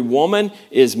of every woman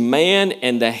is man,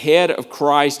 and the head of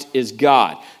Christ is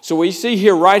God. So we see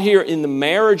here, right here in the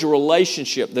marriage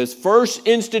relationship, this first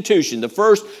institution, the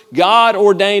first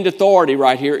God-ordained authority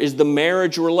right here is the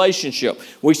marriage relationship.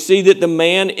 We see that the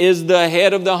man is the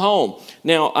head of the home.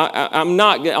 Now, I'm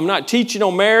not teaching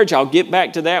on marriage. I'll get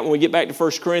back to that when we get back to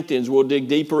 1 Corinthians. We'll dig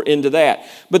deeper into that.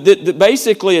 But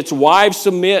basically, it's wives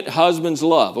submit, husbands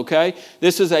love, okay?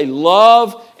 This is a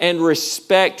love and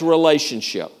respect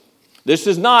relationship. This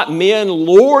is not men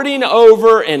lording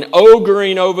over and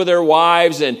ogring over their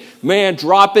wives and, man,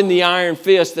 dropping the iron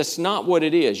fist. That's not what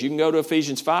it is. You can go to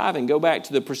Ephesians 5 and go back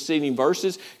to the preceding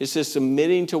verses. It says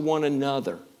submitting to one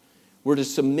another. We're to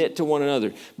submit to one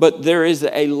another. But there is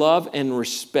a love and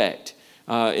respect.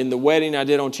 In the wedding I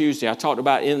did on Tuesday, I talked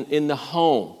about in the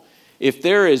home. If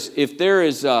there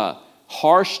is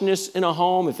harshness in a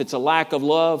home, if it's a lack of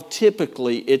love,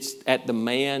 typically it's at the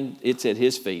man, it's at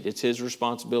his feet. It's his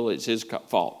responsibility, it's his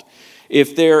fault.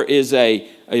 If there's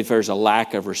a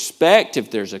lack of respect,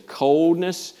 if there's a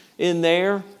coldness in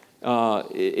there,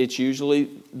 it's usually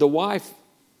the wife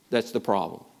that's the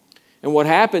problem. And what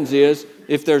happens is,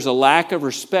 if there's a lack of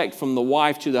respect from the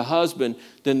wife to the husband,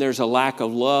 then there's a lack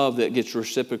of love that gets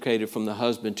reciprocated from the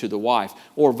husband to the wife,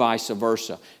 or vice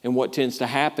versa. And what tends to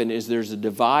happen is there's a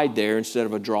divide there instead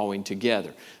of a drawing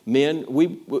together. Men, we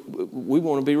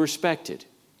want to be respected.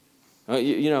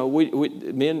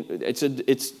 Men,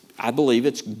 I believe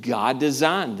it's God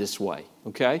designed this way.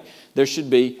 Okay, there should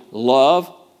be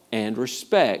love and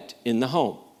respect in the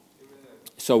home.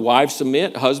 So wives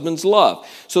submit, husbands love.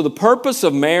 So the purpose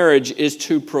of marriage is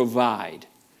to provide.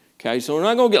 Okay, so we're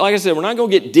not going to get, like I said, we're not going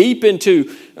to get deep into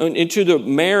the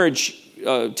marriage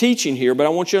teaching here, but I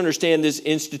want you to understand this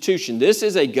institution. This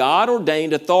is a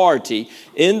God-ordained authority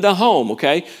in the home,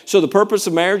 okay? So the purpose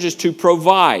of marriage is to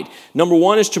provide. Number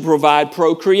one is to provide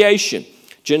procreation.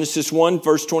 Genesis 1,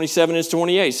 verse 27 and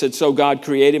 28 said, so God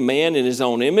created man in his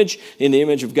own image. In the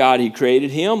image of God he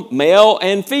created him. Male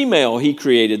and female he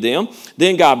created them.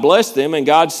 Then God blessed them, and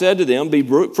God said to them, be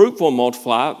fruitful and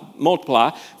multiply,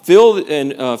 fill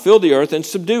the earth and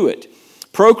subdue it.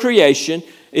 Procreation,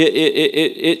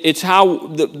 it's how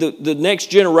the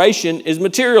next generation is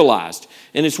materialized.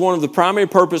 And it's one of the primary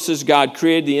purposes God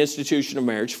created the institution of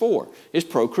marriage for, is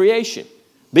procreation.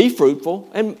 Be fruitful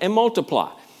and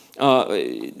multiply.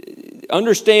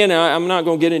 Understand, I'm not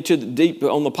going to get into the deep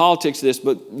on the politics of this,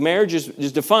 but marriage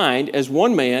is defined as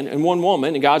one man and one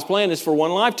woman, and God's plan is for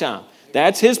one lifetime.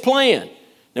 That's His plan.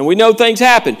 And we know things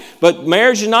happen, but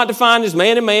marriage is not defined as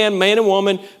man and man, man and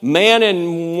woman, man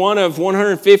and one of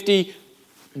 150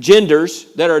 genders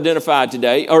that are identified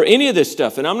today, or any of this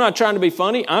stuff. And I'm not trying to be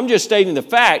funny. I'm just stating the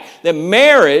fact that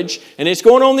marriage, and it's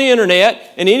going on the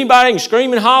internet, and anybody can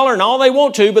scream and holler and all they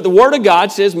want to, but the Word of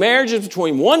God says marriage is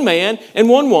between one man and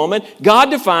one woman. God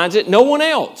defines it, no one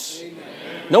else. Amen.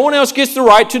 No one else gets the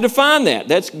right to define that.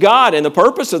 That's God, and the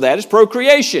purpose of that is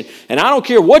procreation. And I don't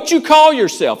care what you call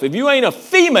yourself. If you ain't a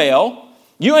female,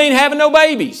 you ain't having no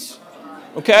babies.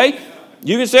 Okay?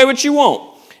 You can say what you want.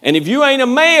 And if you ain't a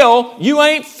male, you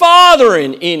ain't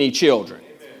fathering any children.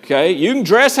 Okay? You can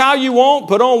dress how you want,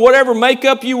 put on whatever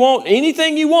makeup you want,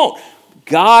 anything you want.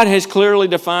 God has clearly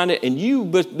defined it, and you,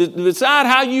 beside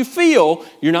how you feel,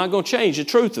 you're not going to change the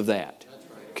truth of that.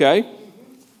 Okay?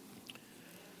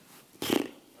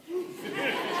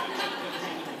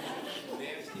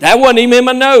 That wasn't even in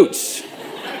my notes.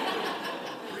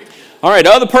 All right,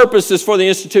 other purposes for the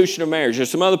institution of marriage. There's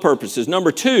some other purposes.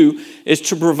 Number 2 is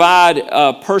to provide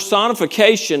a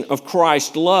personification of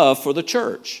Christ's love for the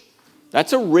church.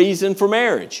 That's a reason for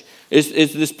marriage, is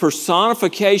this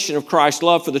personification of Christ's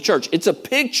love for the church. It's a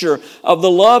picture of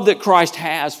the love that Christ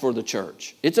has for the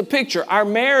church. It's a picture. Our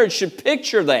marriage should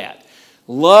picture that.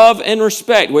 Love and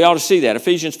respect. We ought to see that.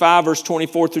 Ephesians 5, verse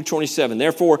 24 through 27.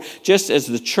 Therefore, just as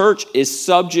the church is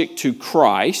subject to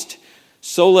Christ,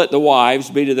 so let the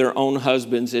wives be to their own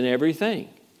husbands in everything.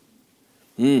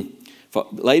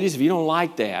 Ladies, if you don't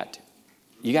like that,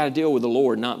 you got to deal with the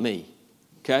Lord, not me.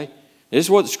 Okay? This is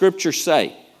what the scriptures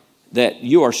say. That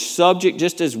you are subject,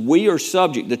 just as we are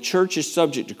subject. The church is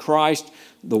subject to Christ.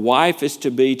 The wife is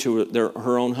to be to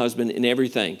her own husband in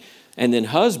everything. And then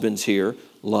husbands here,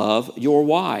 love your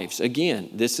wives.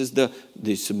 Again, this is the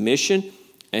submission,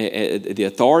 the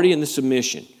authority and the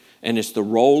submission. And it's the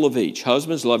role of each.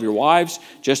 Husbands, love your wives,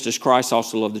 just as Christ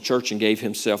also loved the church and gave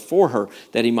himself for her,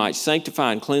 that he might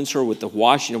sanctify and cleanse her with the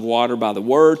washing of water by the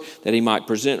word, that he might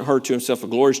present her to himself a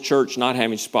glorious church, not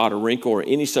having spot or wrinkle or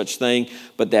any such thing,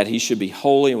 but that he should be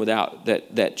holy and without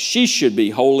that she should be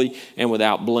holy and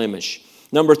without blemish.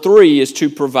 Number 3 is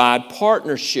to provide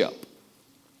partnership.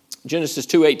 Genesis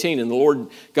 2:18, and the Lord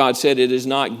God said, it is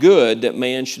not good that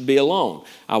man should be alone.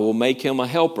 I will make him a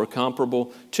helper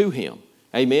comparable to him.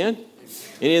 Amen?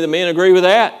 Any of the men agree with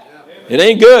that? Yeah. It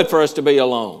ain't good for us to be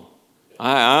alone.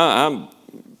 I'm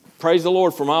praise the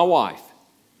Lord for my wife.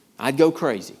 I'd go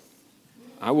crazy.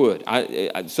 I would.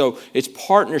 So it's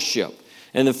partnership.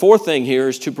 And the 4th thing here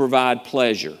is to provide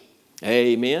pleasure.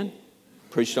 Amen?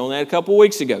 Preached on that a couple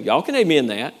weeks ago. Y'all can amen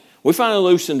that. We finally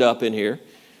loosened up in here.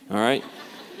 All right?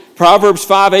 Proverbs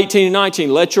 5:18 and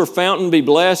 19, let your fountain be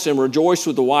blessed and rejoice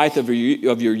with the wife of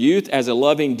your youth as a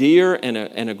loving deer and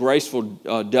a graceful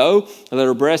doe. Let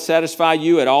her breast satisfy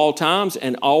you at all times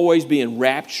and always be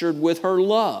enraptured with her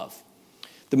love.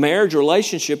 The marriage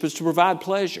relationship is to provide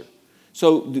pleasure.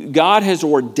 So God has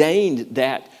ordained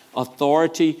that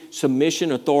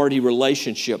submission authority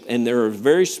relationship, and there are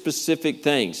very specific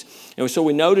things. And so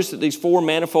we notice that these 4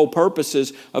 manifold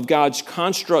purposes of God's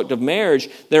construct of marriage,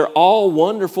 they're all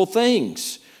wonderful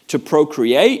things. To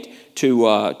procreate,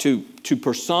 to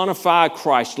personify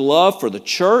Christ's love for the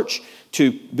church,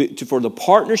 for the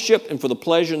partnership and for the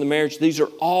pleasure in the marriage. These are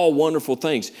all wonderful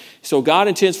things. So God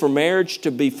intends for marriage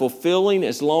to be fulfilling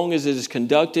as long as it is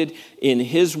conducted in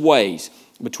His ways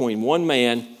between one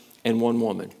man and one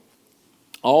woman.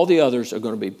 All the others they're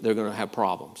going to have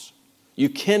problems. You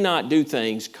cannot do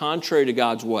things contrary to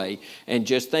God's way and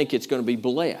just think it's going to be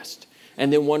blessed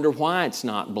and then wonder why it's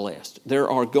not blessed. There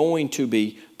are going to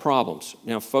be problems.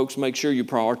 Now, folks, make sure you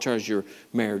prioritize your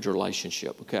marriage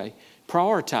relationship, okay?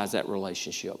 Prioritize that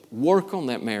relationship. Work on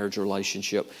that marriage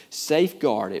relationship.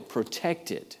 Safeguard it. Protect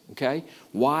it, okay?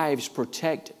 Wives,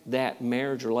 protect that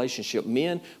marriage relationship.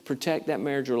 Men, protect that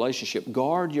marriage relationship.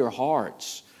 Guard your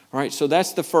hearts, all right? So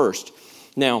that's the first.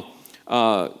 Now,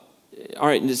 All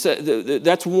right,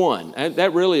 that's one.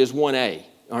 That really is 1A.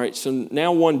 All right, so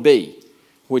now 1B,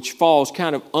 which falls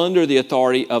kind of under the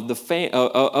authority of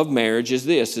of marriage, is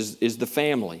the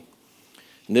family.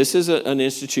 And this is an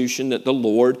institution that the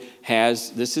Lord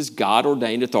has. This is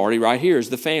God-ordained authority right here, is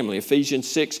the family. Ephesians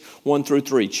 6, 1 through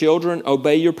 3. Children,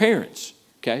 obey your parents.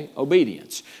 Okay,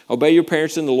 obedience. Obey your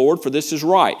parents in the Lord, for this is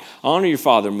right. Honor your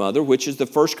father and mother, which is the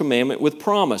first commandment with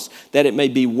promise, that it may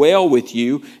be well with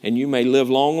you and you may live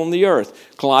long on the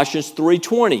earth. Colossians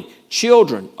 3:20.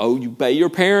 Children, obey your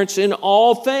parents in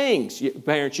all things.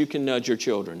 Parents, you can nudge your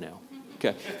children now.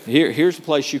 Okay, here's a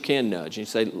place you can nudge. And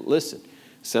you say, listen.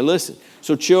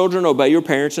 So children, obey your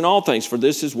parents in all things, for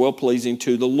this is well-pleasing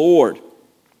to the Lord.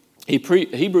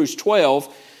 Hebrews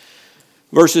 12,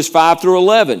 verses 5 through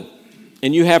 11.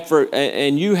 And you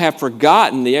have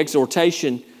forgotten the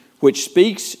exhortation which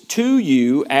speaks to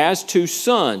you as to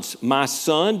sons. My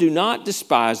son, do not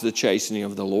despise the chastening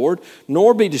of the Lord,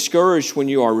 nor be discouraged when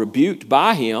you are rebuked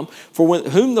by him. For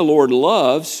whom the Lord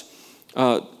loves,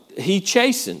 he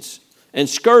chastens and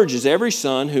scourges every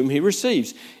son whom he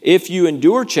receives. If you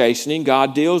endure chastening,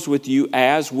 God deals with you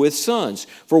as with sons.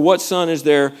 For what son is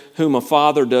there whom a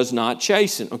father does not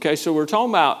chasten? Okay, so we're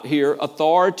talking about here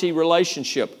authority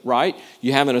relationship, right?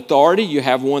 You have an authority, you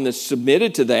have one that's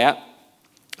submitted to that.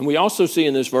 And we also see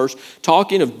in this verse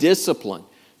talking of discipline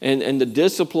and the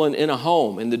discipline in a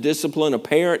home. And the discipline a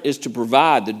parent is to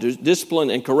provide, the discipline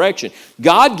and correction.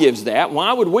 God gives that.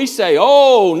 Why would we say,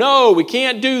 oh, no, we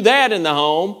can't do that in the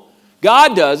home?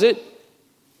 God does it.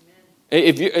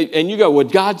 And you go, well,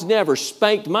 God's never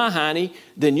spanked my hiney,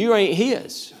 then you ain't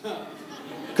his.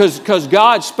 Because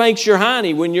God spanks your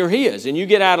hiney when you're his and you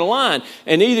get out of line.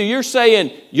 And either you're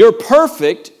saying you're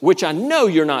perfect, which I know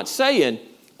you're not saying,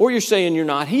 or you're saying you're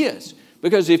not his.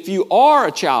 Because if you are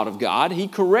a child of God, he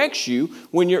corrects you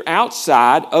when you're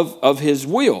outside of his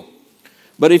will.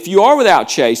 But if you are without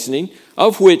chastening,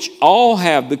 of which all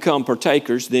have become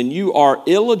partakers, then you are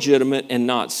illegitimate and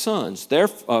not sons.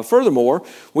 Furthermore,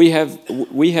 we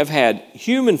have had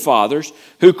human fathers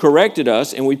who corrected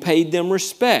us, and we paid them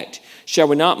respect. Shall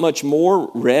we not much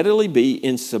more readily be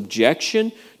in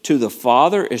subjection to the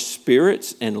Father as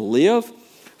spirits and live?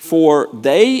 For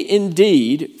they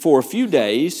indeed, for a few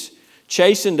days,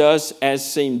 chastened us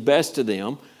as seemed best to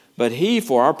them, but he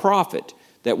for our profit,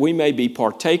 that we may be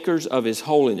partakers of his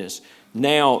holiness.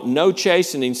 Now, no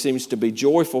chastening seems to be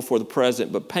joyful for the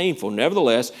present, but painful.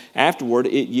 Nevertheless, afterward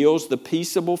it yields the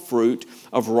peaceable fruit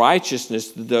of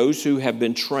righteousness to those who have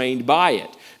been trained by it.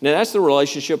 Now, that's the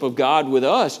relationship of God with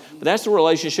us, but that's the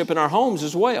relationship in our homes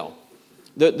as well.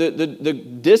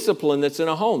 The discipline that's in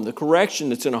a home, the correction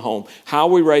that's in a home, how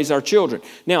we raise our children.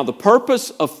 Now, the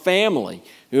purpose of family,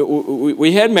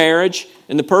 we had marriage,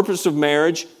 and the purpose of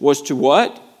marriage was to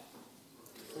what?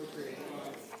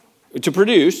 To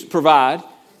produce, provide,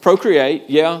 procreate.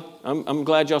 Yeah, I'm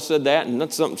glad y'all said that, and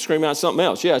that's something scream out something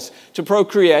else. Yes, to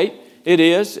procreate, it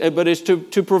is, but it's to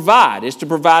provide. It's to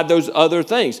provide those other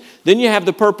things. Then you have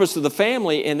the purpose of the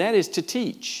family, and that is to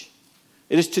teach.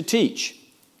 It is to teach.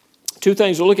 Two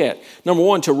things we'll look at. Number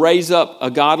one, to raise up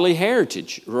a godly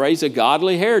heritage. Raise a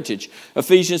godly heritage.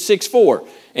 Ephesians 6:4.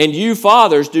 And you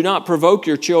fathers, do not provoke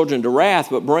your children to wrath,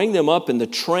 but bring them up in the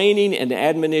training and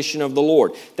admonition of the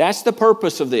Lord. That's the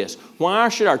purpose of this. Why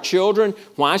should our children,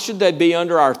 why should they be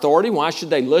under our authority? Why should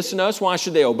they listen to us? Why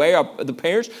should they obey the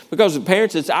parents? Because the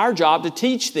parents, it's our job to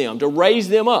teach them, to raise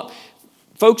them up.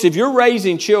 Folks, if you're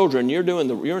raising children, you're in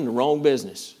the wrong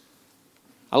business.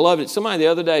 I loved it. Somebody the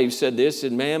other day said this,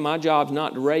 said, man, my job's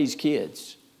not to raise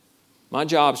kids. My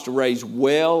job's to raise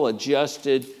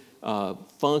well-adjusted,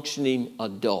 functioning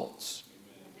adults.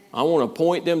 I want to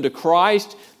point them to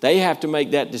Christ. They have to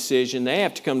make that decision. They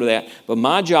have to come to that. But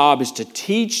my job is to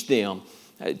teach them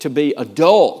to be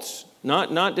adults. Not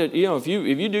to, if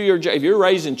you do your job, if you're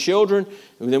raising children,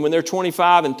 and then when they're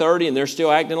 25 and 30 and they're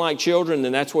still acting like children,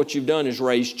 then that's what you've done is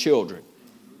raise children.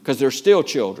 Because they're still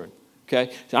children.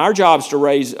 Okay, so our job is to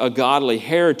raise a godly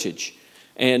heritage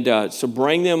and so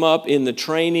bring them up in the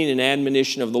training and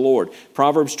admonition of the Lord.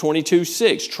 Proverbs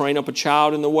 22:6, train up a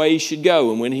child in the way he should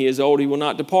go, and when he is old, he will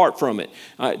not depart from it.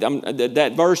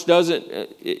 That verse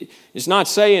it's not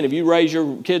saying if you raise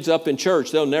your kids up in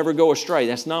church, they'll never go astray.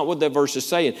 That's not what that verse is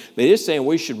saying. But it is saying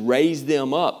we should raise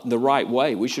them up the right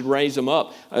way. We should raise them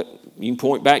up. You can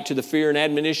point back to the fear and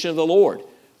admonition of the Lord.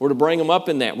 We're to bring them up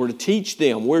in that. We're to teach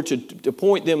them. We're to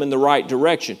point them in the right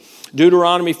direction.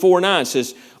 Deuteronomy 4:9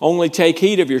 says, only take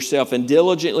heed of yourself and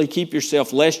diligently keep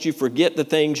yourself, lest you forget the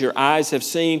things your eyes have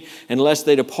seen, and lest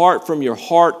they depart from your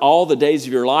heart all the days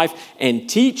of your life, and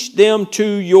teach them to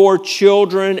your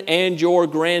children and your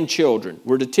grandchildren.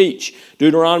 We're to teach.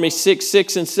 Deuteronomy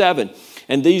 6 and 7.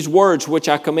 And these words which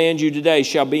I command you today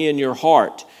shall be in your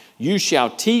heart. You shall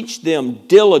teach them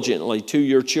diligently to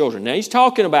your children. Now he's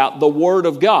talking about the Word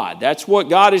of God. That's what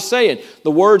God is saying. The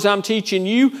words I'm teaching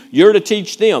you, you're to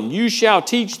teach them. You shall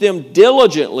teach them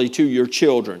diligently to your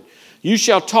children. You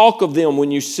shall talk of them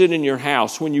when you sit in your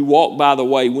house, when you walk by the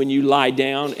way, when you lie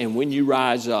down, and when you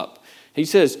rise up. He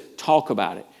says, talk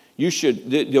about it. You should.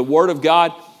 The Word of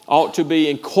God ought to be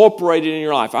incorporated in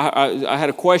your life. I had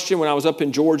a question when I was up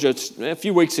in Georgia a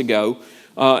few weeks ago,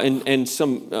 and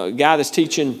some guy that's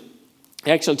teaching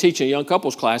a young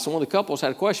couples class, and one of the couples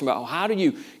had a question about, how do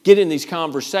you get in these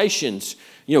conversations,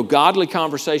 godly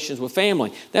conversations with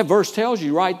family? That verse tells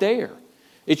you right there.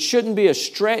 It shouldn't be a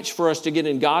stretch for us to get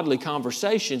in godly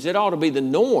conversations. It ought to be the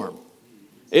norm.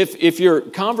 If your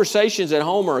conversations at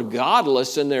home are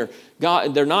godless and they're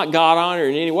not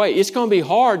God-honoring in any way, it's going to be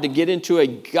hard to get into a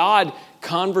God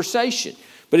conversation.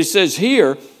 But it says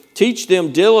here, teach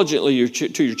them diligently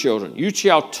to your children. You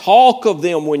shall talk of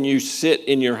them when you sit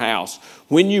in your house,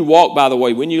 when you walk by the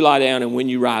way, when you lie down, and when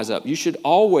you rise up. You should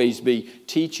always be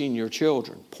teaching your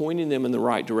children, pointing them in the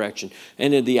right direction.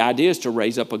 And the idea is to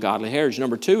raise up a godly heritage.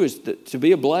 Number 2 is to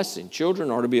be a blessing.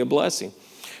 Children are to be a blessing.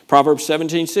 Proverbs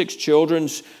 17:6,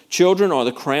 children are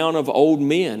the crown of old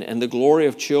men, and the glory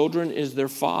of children is their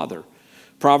father.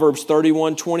 Proverbs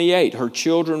 31:28, her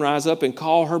children rise up and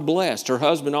call her blessed. Her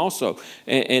husband also,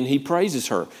 and he praises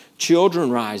her. Children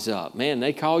rise up. Man,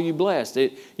 they call you blessed.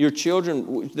 Your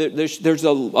children, there's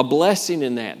a blessing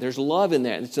in that. There's love in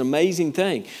that. It's an amazing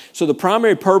thing. So the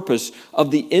primary purpose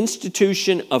of the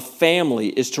institution of family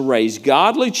is to raise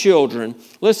godly children,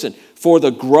 listen, for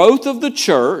the growth of the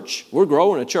church. We're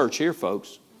growing a church here,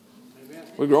 folks. Amen.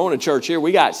 We're growing a church here.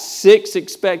 We got 6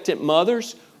 expectant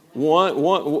mothers. One,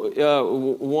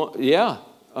 yeah.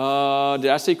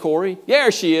 Did I see Corey? Yeah,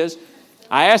 there she is.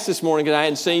 I asked this morning because I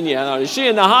hadn't seen you. I thought, is she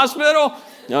in the hospital?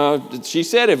 She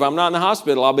said, if I'm not in the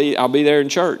hospital, I'll be there in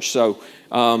church. So,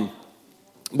 but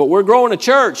we're growing a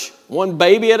church, one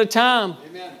baby at a time.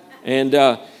 Amen.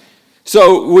 And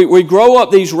so we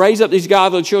raise up these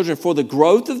godly children for the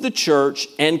growth of the church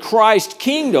and Christ's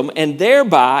kingdom, and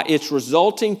thereby its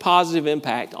resulting positive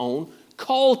impact on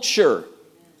culture.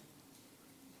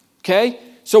 Okay,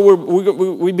 so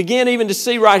we begin even to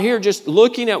see right here, just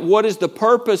looking at what is the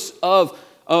purpose of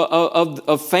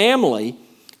family.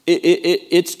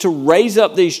 It's to raise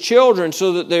up these children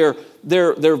so that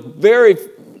they're very.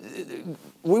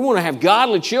 We want to have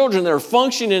godly children that are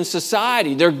functioning in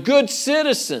society. They're good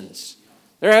citizens.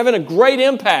 They're having a great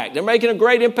impact. They're making a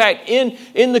great impact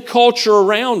in the culture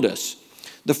around us.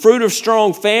 The fruit of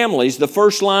strong families, the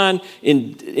first line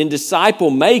in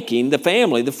disciple making, the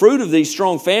family, the fruit of these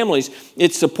strong families,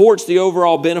 it supports the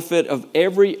overall benefit of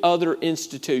every other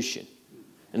institution.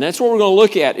 And that's what we're going to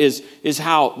look at is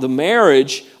how the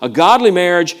marriage, a godly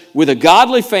marriage with a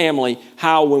godly family,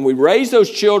 how when we raise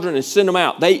those children and send them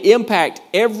out, they impact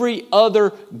every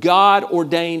other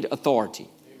God-ordained authority.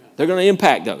 They're going to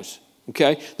impact those.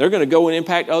 Okay, they're going to go and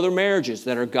impact other marriages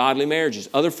that are godly marriages,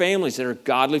 other families that are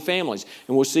godly families,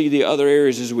 and we'll see the other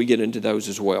areas as we get into those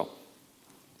as well.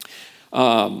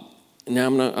 Now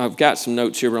I've got some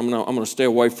notes here, but I'm going to stay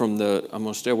away from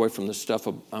the stuff.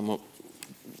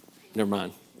 Never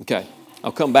mind. Okay,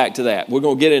 I'll come back to that. We're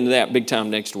going to get into that big time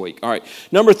next week. All right,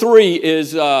 number 3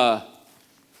 is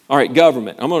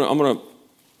government. I'm going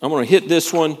to hit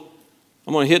this one.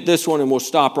 I'm going to hit this one, and we'll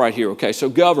stop right here. Okay, so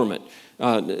government.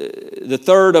 The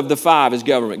third of the 5 is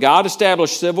government. God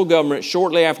established civil government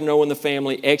shortly after Noah and the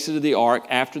family exited the ark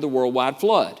after the worldwide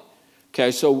flood.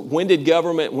 Okay, so when did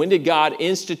God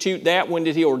institute that? When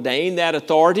did He ordain that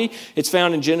authority? It's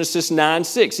found in Genesis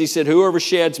 9:6. He said, whoever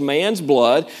sheds man's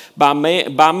blood, by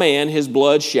man his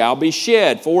blood shall be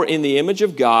shed. For in the image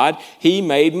of God He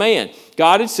made man.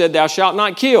 God had said, thou shalt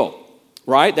not kill.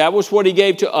 Right? That was what He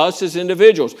gave to us as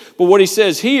individuals. But what He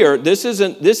says here, this is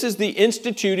the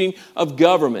instituting of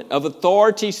government, of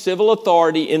authority, civil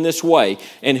authority in this way.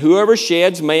 And whoever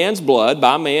sheds man's blood,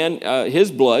 by man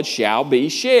his blood shall be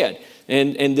shed.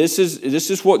 And this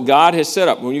is what God has set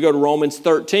up. When you go to Romans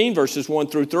 13, verses 1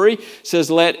 through 3, it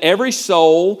says, let every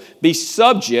soul be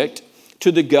subject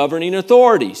to the governing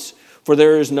authorities. For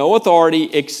there is no authority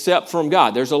except from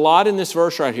God. There's a lot in this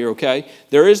verse right here, okay?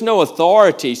 There is no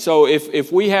authority. So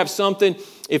if we have something,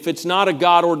 if it's not a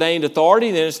God-ordained authority,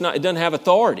 then it doesn't have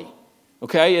authority,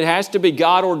 okay? It has to be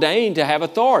God-ordained to have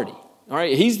authority. All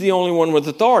right, he's the only one with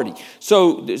authority.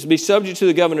 So to be subject to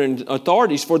the governing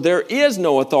authorities, for there is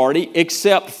no authority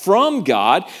except from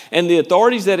God, and the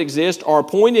authorities that exist are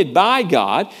appointed by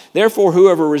God. Therefore,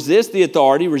 whoever resists the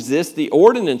authority resists the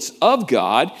ordinance of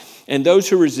God, and those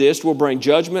who resist will bring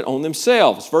judgment on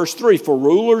themselves. Verse 3, for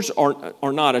rulers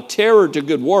are not a terror to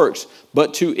good works,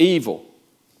 but to evil.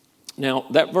 Now,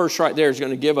 that verse right there is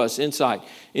going to give us insight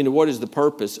into what is the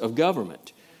purpose of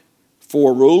government.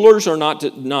 For rulers are not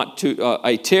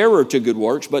a terror to good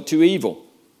works, but to evil.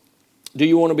 Do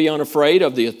you want to be unafraid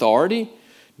of the authority?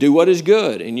 Do what is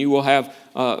good, and you will have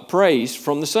praise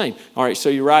from the same. All right, so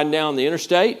you're riding down the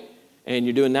interstate, and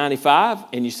you're doing 95,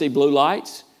 and you see blue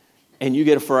lights, and you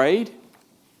get afraid.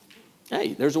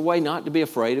 Hey, there's a way not to be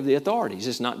afraid of the authorities.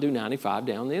 Just not do 95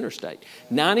 down the interstate.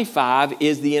 95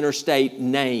 is the interstate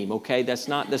name, okay? That's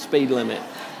not the speed limit.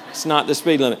 It's not the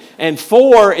speed limit. And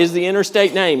 4 is the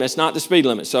interstate name. That's not the speed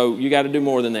limit. So you got to do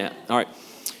more than that. All right.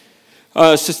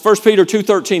 1 Peter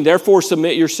 2:13, therefore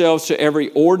submit yourselves to every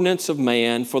ordinance of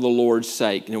man for the Lord's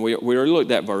sake. And we already looked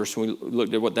at that verse. We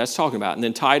looked at what that's talking about. And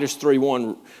then Titus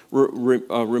 3:1,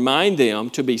 remind them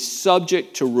to be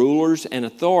subject to rulers and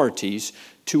authorities,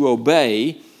 to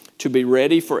obey, to be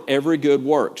ready for every good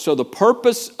work. So the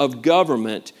purpose of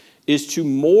government is to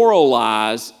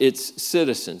moralize its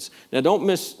citizens. Now, don't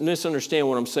misunderstand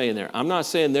what I'm saying there. I'm not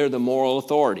saying they're the moral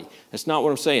authority. That's not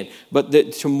what I'm saying. But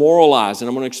to moralize, and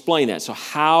I'm going to explain that. So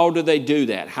how do they do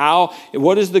that?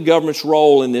 What is the government's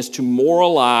role in this to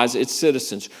moralize its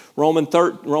citizens? Romans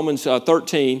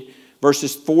 13,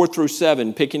 verses 4 through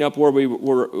 7, picking up where we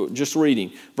were just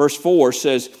reading. Verse 4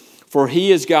 says, for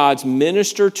he is God's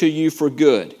minister to you for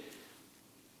good.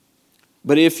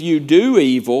 But if you do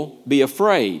evil, be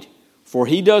afraid. For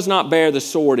he does not bear the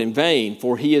sword in vain,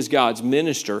 for he is God's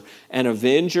minister, an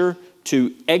avenger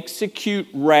to execute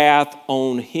wrath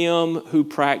on him who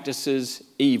practices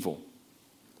evil.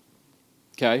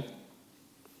 Okay?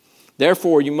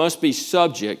 Therefore, you must be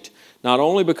subject, not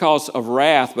only because of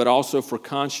wrath, but also for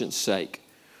conscience sake.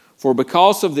 For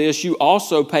because of this, you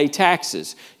also pay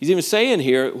taxes. He's even saying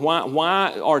here,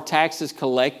 why are taxes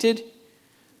collected?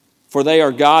 For they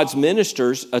are God's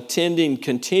ministers attending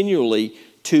continually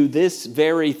to this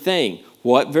very thing.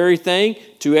 What very thing?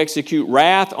 To execute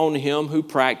wrath on him who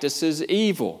practices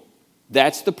evil.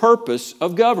 That's the purpose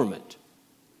of government.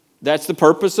 That's the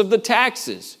purpose of the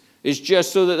taxes. It's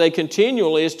just so that they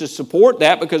continually is to support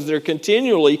that, because they're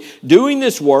continually doing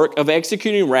this work of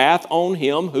executing wrath on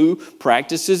him who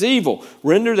practices evil.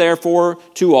 Render therefore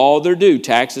to all their due.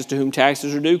 Taxes to whom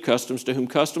taxes are due, customs to whom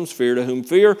customs, fear to whom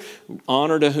fear,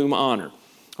 honor to whom honor.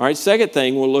 All right, second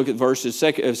thing, we'll look at verses,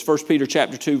 1 Peter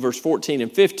chapter 2, verse 14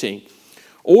 and 15.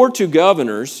 Or to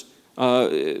governors,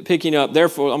 picking up,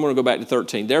 therefore, I'm going to go back to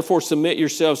 13. Therefore, submit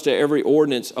yourselves to every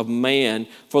ordinance of man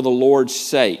for the Lord's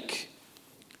sake.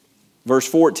 Verse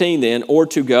 14 then, or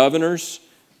to governors,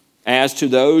 as to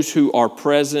those who are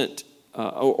present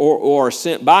or are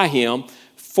sent by him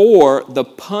for the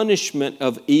punishment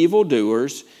of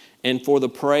evildoers and for the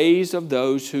praise of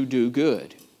those who do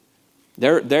good.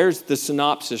 There's the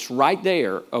synopsis right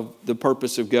there of the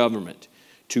purpose of government.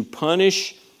 To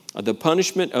punish, the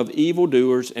punishment of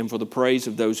evildoers and for the praise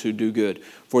of those who do good.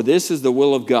 For this is the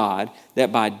will of God,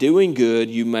 that by doing good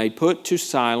you may put to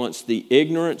silence the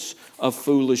ignorance of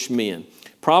foolish men.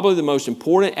 Probably the most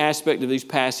important aspect of these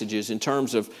passages in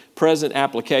terms of present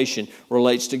application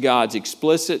relates to God's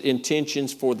explicit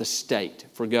intentions for the state,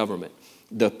 for government.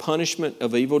 The punishment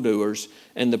of evildoers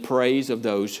and the praise of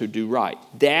those who do right.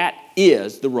 That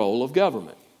is the role of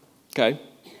government. Okay?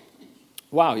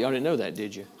 Wow, y'all didn't know that,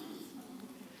 did you?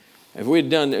 If we had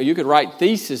done, you could write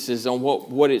theses on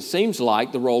what it seems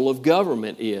like the role of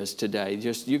government is today.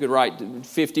 You could write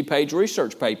 50-page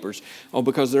research papers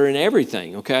because they're in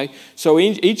everything, okay? So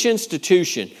each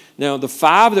institution, now the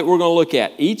 5 that we're going to look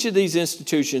at, each of these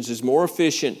institutions is more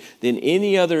efficient than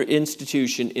any other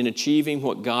institution in achieving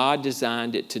what God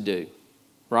designed it to do,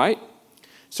 right?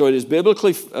 So it is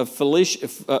biblically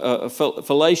fallacious,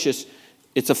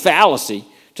 it's a fallacy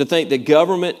to think that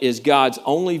government is God's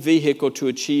only vehicle to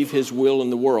achieve his will in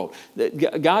the world.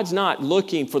 God's not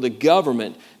looking for the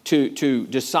government to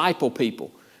disciple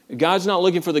people. God's not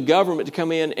looking for the government to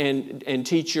come in and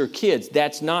teach your kids.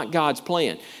 That's not God's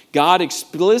plan. God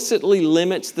explicitly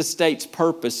limits the state's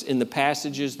purpose in the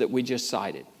passages that we just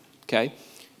cited. Okay?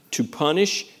 To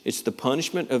punish, it's the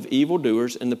punishment of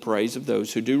evildoers and the praise of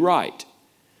those who do right.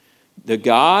 The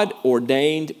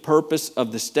God-ordained purpose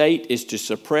of the state is to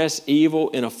suppress evil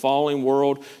in a falling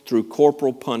world through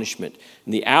corporal punishment.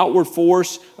 And the outward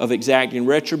force of exacting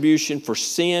retribution for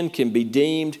sin can be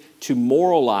deemed to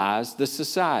moralize the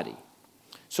society.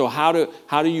 So how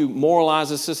do you moralize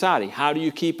a society? How do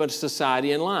you keep a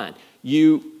society in line?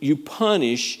 You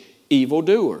punish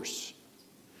evildoers.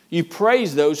 You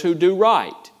praise those who do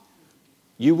right.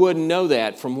 You wouldn't know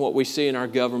that from what we see in our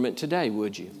government today,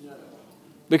 would you?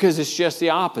 Because it's just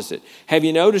the opposite. Have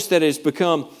you noticed that it's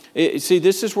become... See,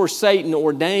 this is where Satan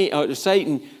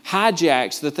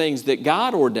hijacks the things that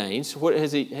God ordains. What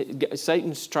has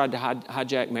Satan's tried to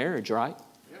hijack marriage, right?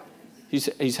 He's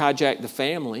hijacked the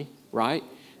family, right?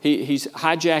 He's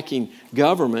hijacking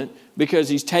government because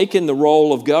he's taken the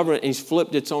role of government and he's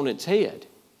flipped it on its head.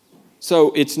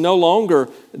 So it's no longer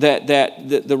that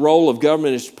the role of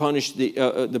government is to punish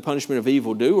the punishment of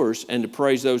evildoers and to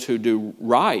praise those who do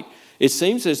right. It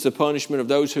seems it's the punishment of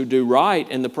those who do right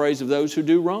and the praise of those who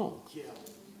do wrong.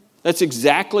 That's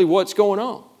exactly what's going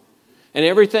on. And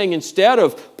everything, instead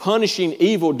of punishing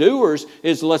evildoers,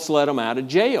 is let's let them out of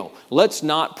jail. Let's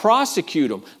not prosecute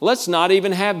them. Let's not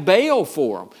even have bail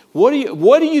for them.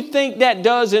 What do you think that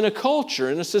does in a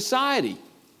culture, in a society?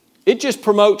 It just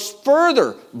promotes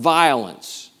further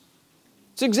violence.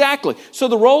 It's exactly. So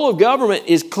the role of government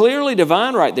is clearly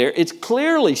divine right there. It's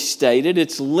clearly stated.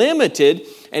 It's limited.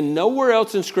 And nowhere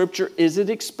else in Scripture is it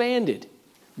expanded.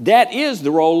 That is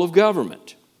the role of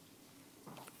government.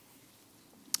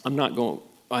 I am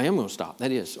going to stop.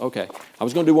 That is. Okay. I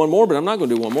was going to do one more, but I'm not going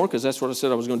to do one more because that's what I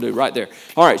said I was going to do right there.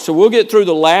 All right. So we'll get through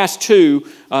the last two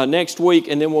next week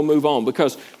and then we'll move on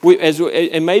because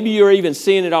and maybe you're even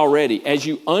seeing it already. As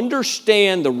you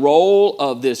understand the role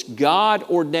of this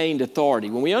God-ordained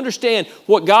authority, when we understand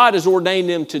what God has ordained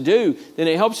them to do, then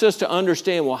it helps us to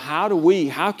understand, well,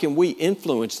 how can we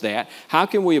influence that? How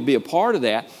can we be a part of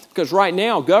that? Because right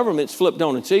now, government's flipped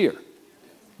on its ear.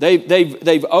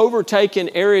 They've overtaken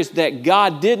areas that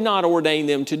God did not ordain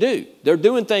them to do. They're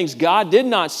doing things God did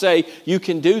not say you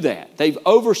can do that. They've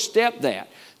overstepped that.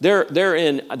 They're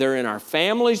in our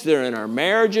families, they're in our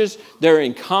marriages, they're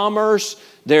in commerce,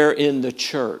 they're in the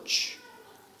church.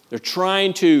 They're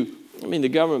trying to, the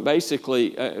government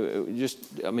basically,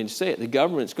 to say it, the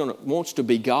government wants to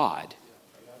be God.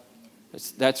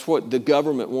 That's what the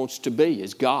government wants to be,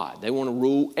 is God. They want to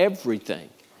rule everything.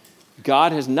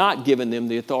 God has not given them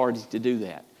the authority to do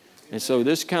that. And so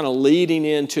this kind of leading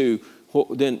into,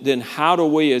 then how do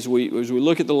we, as we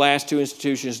look at the last two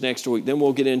institutions next week, then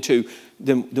we'll get into,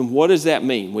 then what does that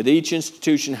mean? With each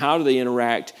institution, how do they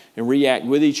interact and react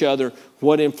with each other?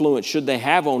 What influence should they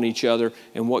have on each other?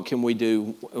 And what can we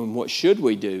do and what should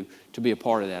we do to be a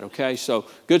part of that? Okay, so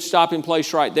good stopping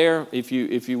place right there. If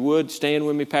you would, stand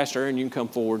with me, Pastor Aaron, you can come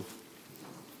forward.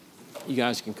 You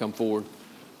guys can come forward.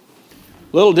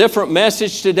 Little different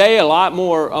message today, a lot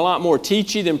more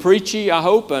teachy than preachy, I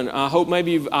hope, and I hope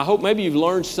maybe you've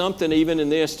learned something even in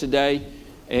this today.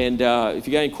 And if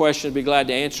you got any questions, I'd be glad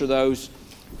to answer those.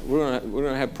 We're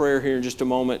gonna have prayer here in just a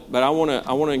moment, but I want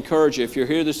to encourage you if you're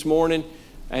here this morning,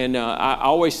 and I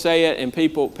always say it, and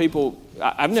people.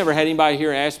 I've never had anybody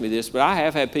here ask me this, but I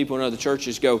have had people in other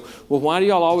churches go, well, why do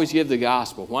y'all always give the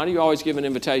gospel? Why do you always give an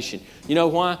invitation? You know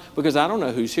why? Because I don't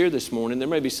know who's here this morning. There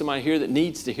may be somebody here that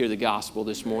needs to hear the gospel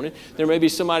this morning. There may be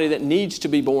somebody that needs to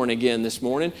be born again this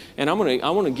morning, and I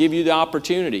want to give you the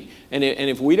opportunity. And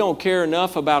if we don't care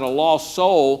enough about a lost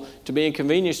soul to be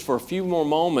inconvenienced for a few more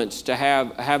moments to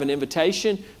have an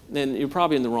invitation, then you're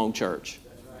probably in the wrong church.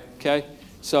 Okay?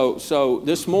 So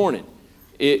this morning,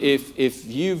 if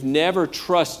you've never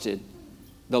trusted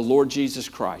the Lord Jesus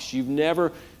Christ, you've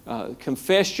never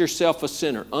confessed yourself a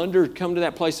sinner, come to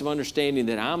that place of understanding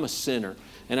that I'm a sinner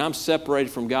and I'm separated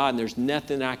from God and there's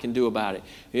nothing I can do about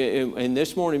it. And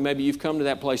this morning, maybe you've come to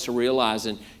that place of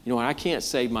realizing, I can't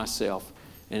save myself.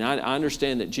 And I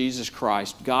understand that Jesus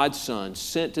Christ, God's Son,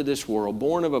 sent to this world,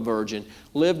 born of a virgin,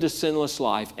 lived a sinless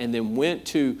life, and then went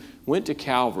to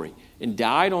Calvary and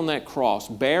died on that cross,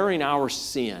 bearing our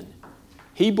sin.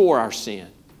 He bore our sin.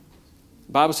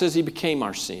 The Bible says He became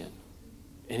our sin.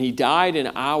 And He died in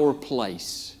our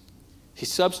place. He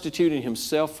substituted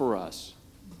Himself for us.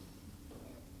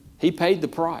 He paid the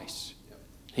price.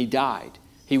 He died.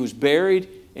 He was buried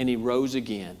and He rose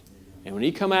again. And when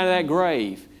He come out of that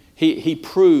grave, He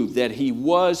proved that He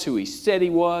was who He said He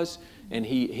was. And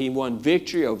He won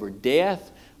victory over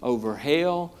death, over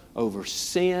hell, over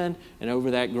sin, and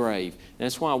over that grave. And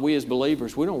that's why we as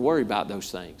believers, we don't worry about those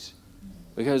things.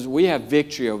 Because we have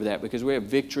victory over that, because we have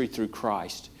victory through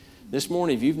Christ. This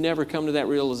morning, if you've never come to that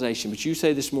realization, but you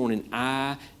say this morning,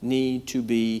 I need to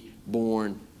be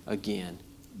born again.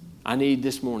 I need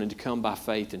this morning to come by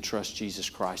faith and trust Jesus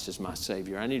Christ as my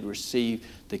Savior. I need to receive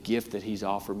the gift that He's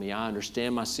offered me. I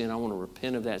understand my sin. I want to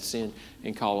repent of that sin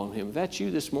and call on Him. If that's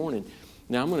you this morning,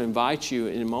 now I'm going to invite you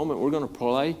in a moment. We're going to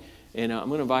play. And I'm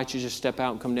going to invite you to just step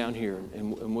out and come down here,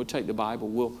 and we'll take the Bible.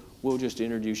 We'll just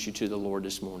introduce you to the Lord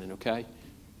this morning, okay?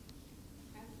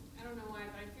 I don't know why,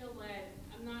 but I feel led.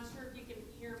 I'm not sure if you can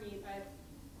hear me, but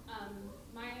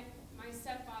my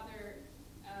stepfather,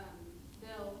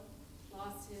 Bill,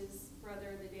 lost his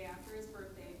brother the day after his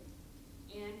birthday.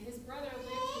 And his brother lived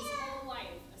his whole life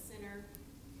a sinner,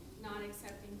 not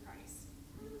accepting Christ.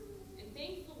 And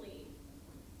thankfully,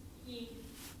 he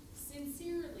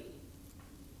sincerely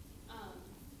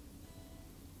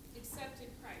accepted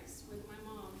Christ with my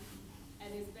mom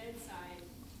at his bedside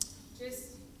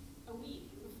just a week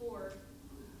before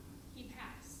he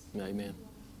passed. Amen.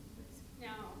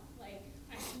 Now,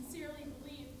 I sincerely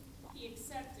believe he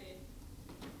accepted.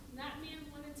 That man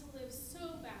wanted to live so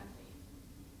badly.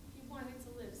 He wanted to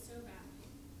live so badly.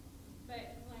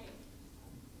 But,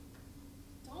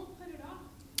 don't put it off.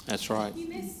 That's right. He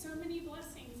missed so many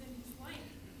blessings in his life.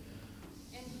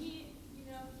 And he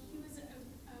was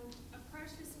a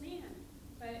precious man,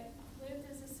 but lived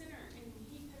as a sinner. And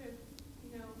he could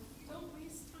have, don't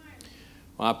waste time.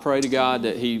 Well, I pray to God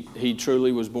that he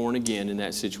truly was born again in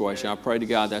that situation. I pray to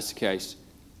God that's the case.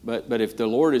 But if the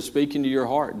Lord is speaking to your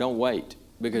heart, don't wait,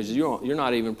 because you're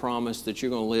not even promised that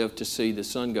you're going to live to see the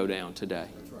sun go down today.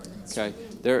 Okay,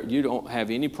 you don't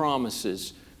have any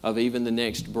promises of even the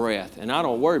next breath, and I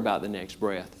don't worry about the next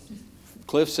breath.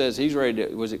 Cliff says he's ready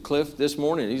to. Was it Cliff this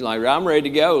morning? He's like, I'm ready to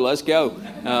go. Let's go.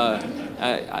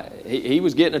 He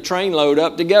was getting a train load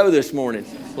up to go this morning.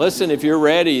 Listen, if you're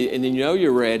ready, and then you know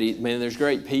you're ready, man, there's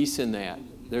great peace in that.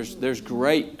 There's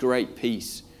great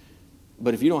peace.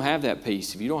 But if you don't have that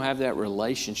peace, if you don't have that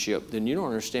relationship, then you don't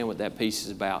understand what that peace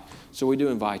is about. So we do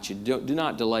invite you. Do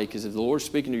not delay, because if the Lord's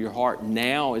speaking to your heart,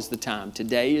 now is the time.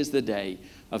 Today is the day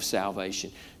of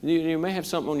salvation. You may have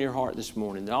something on your heart this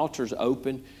morning. The altar's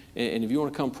open. And if you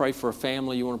want to come pray for a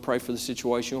family, you want to pray for the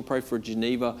situation, you want to pray for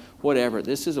Geneva, whatever,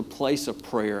 this is a place of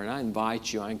prayer. And I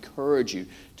invite you, I encourage you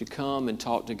to come and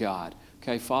talk to God.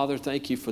 Okay, Father, thank you for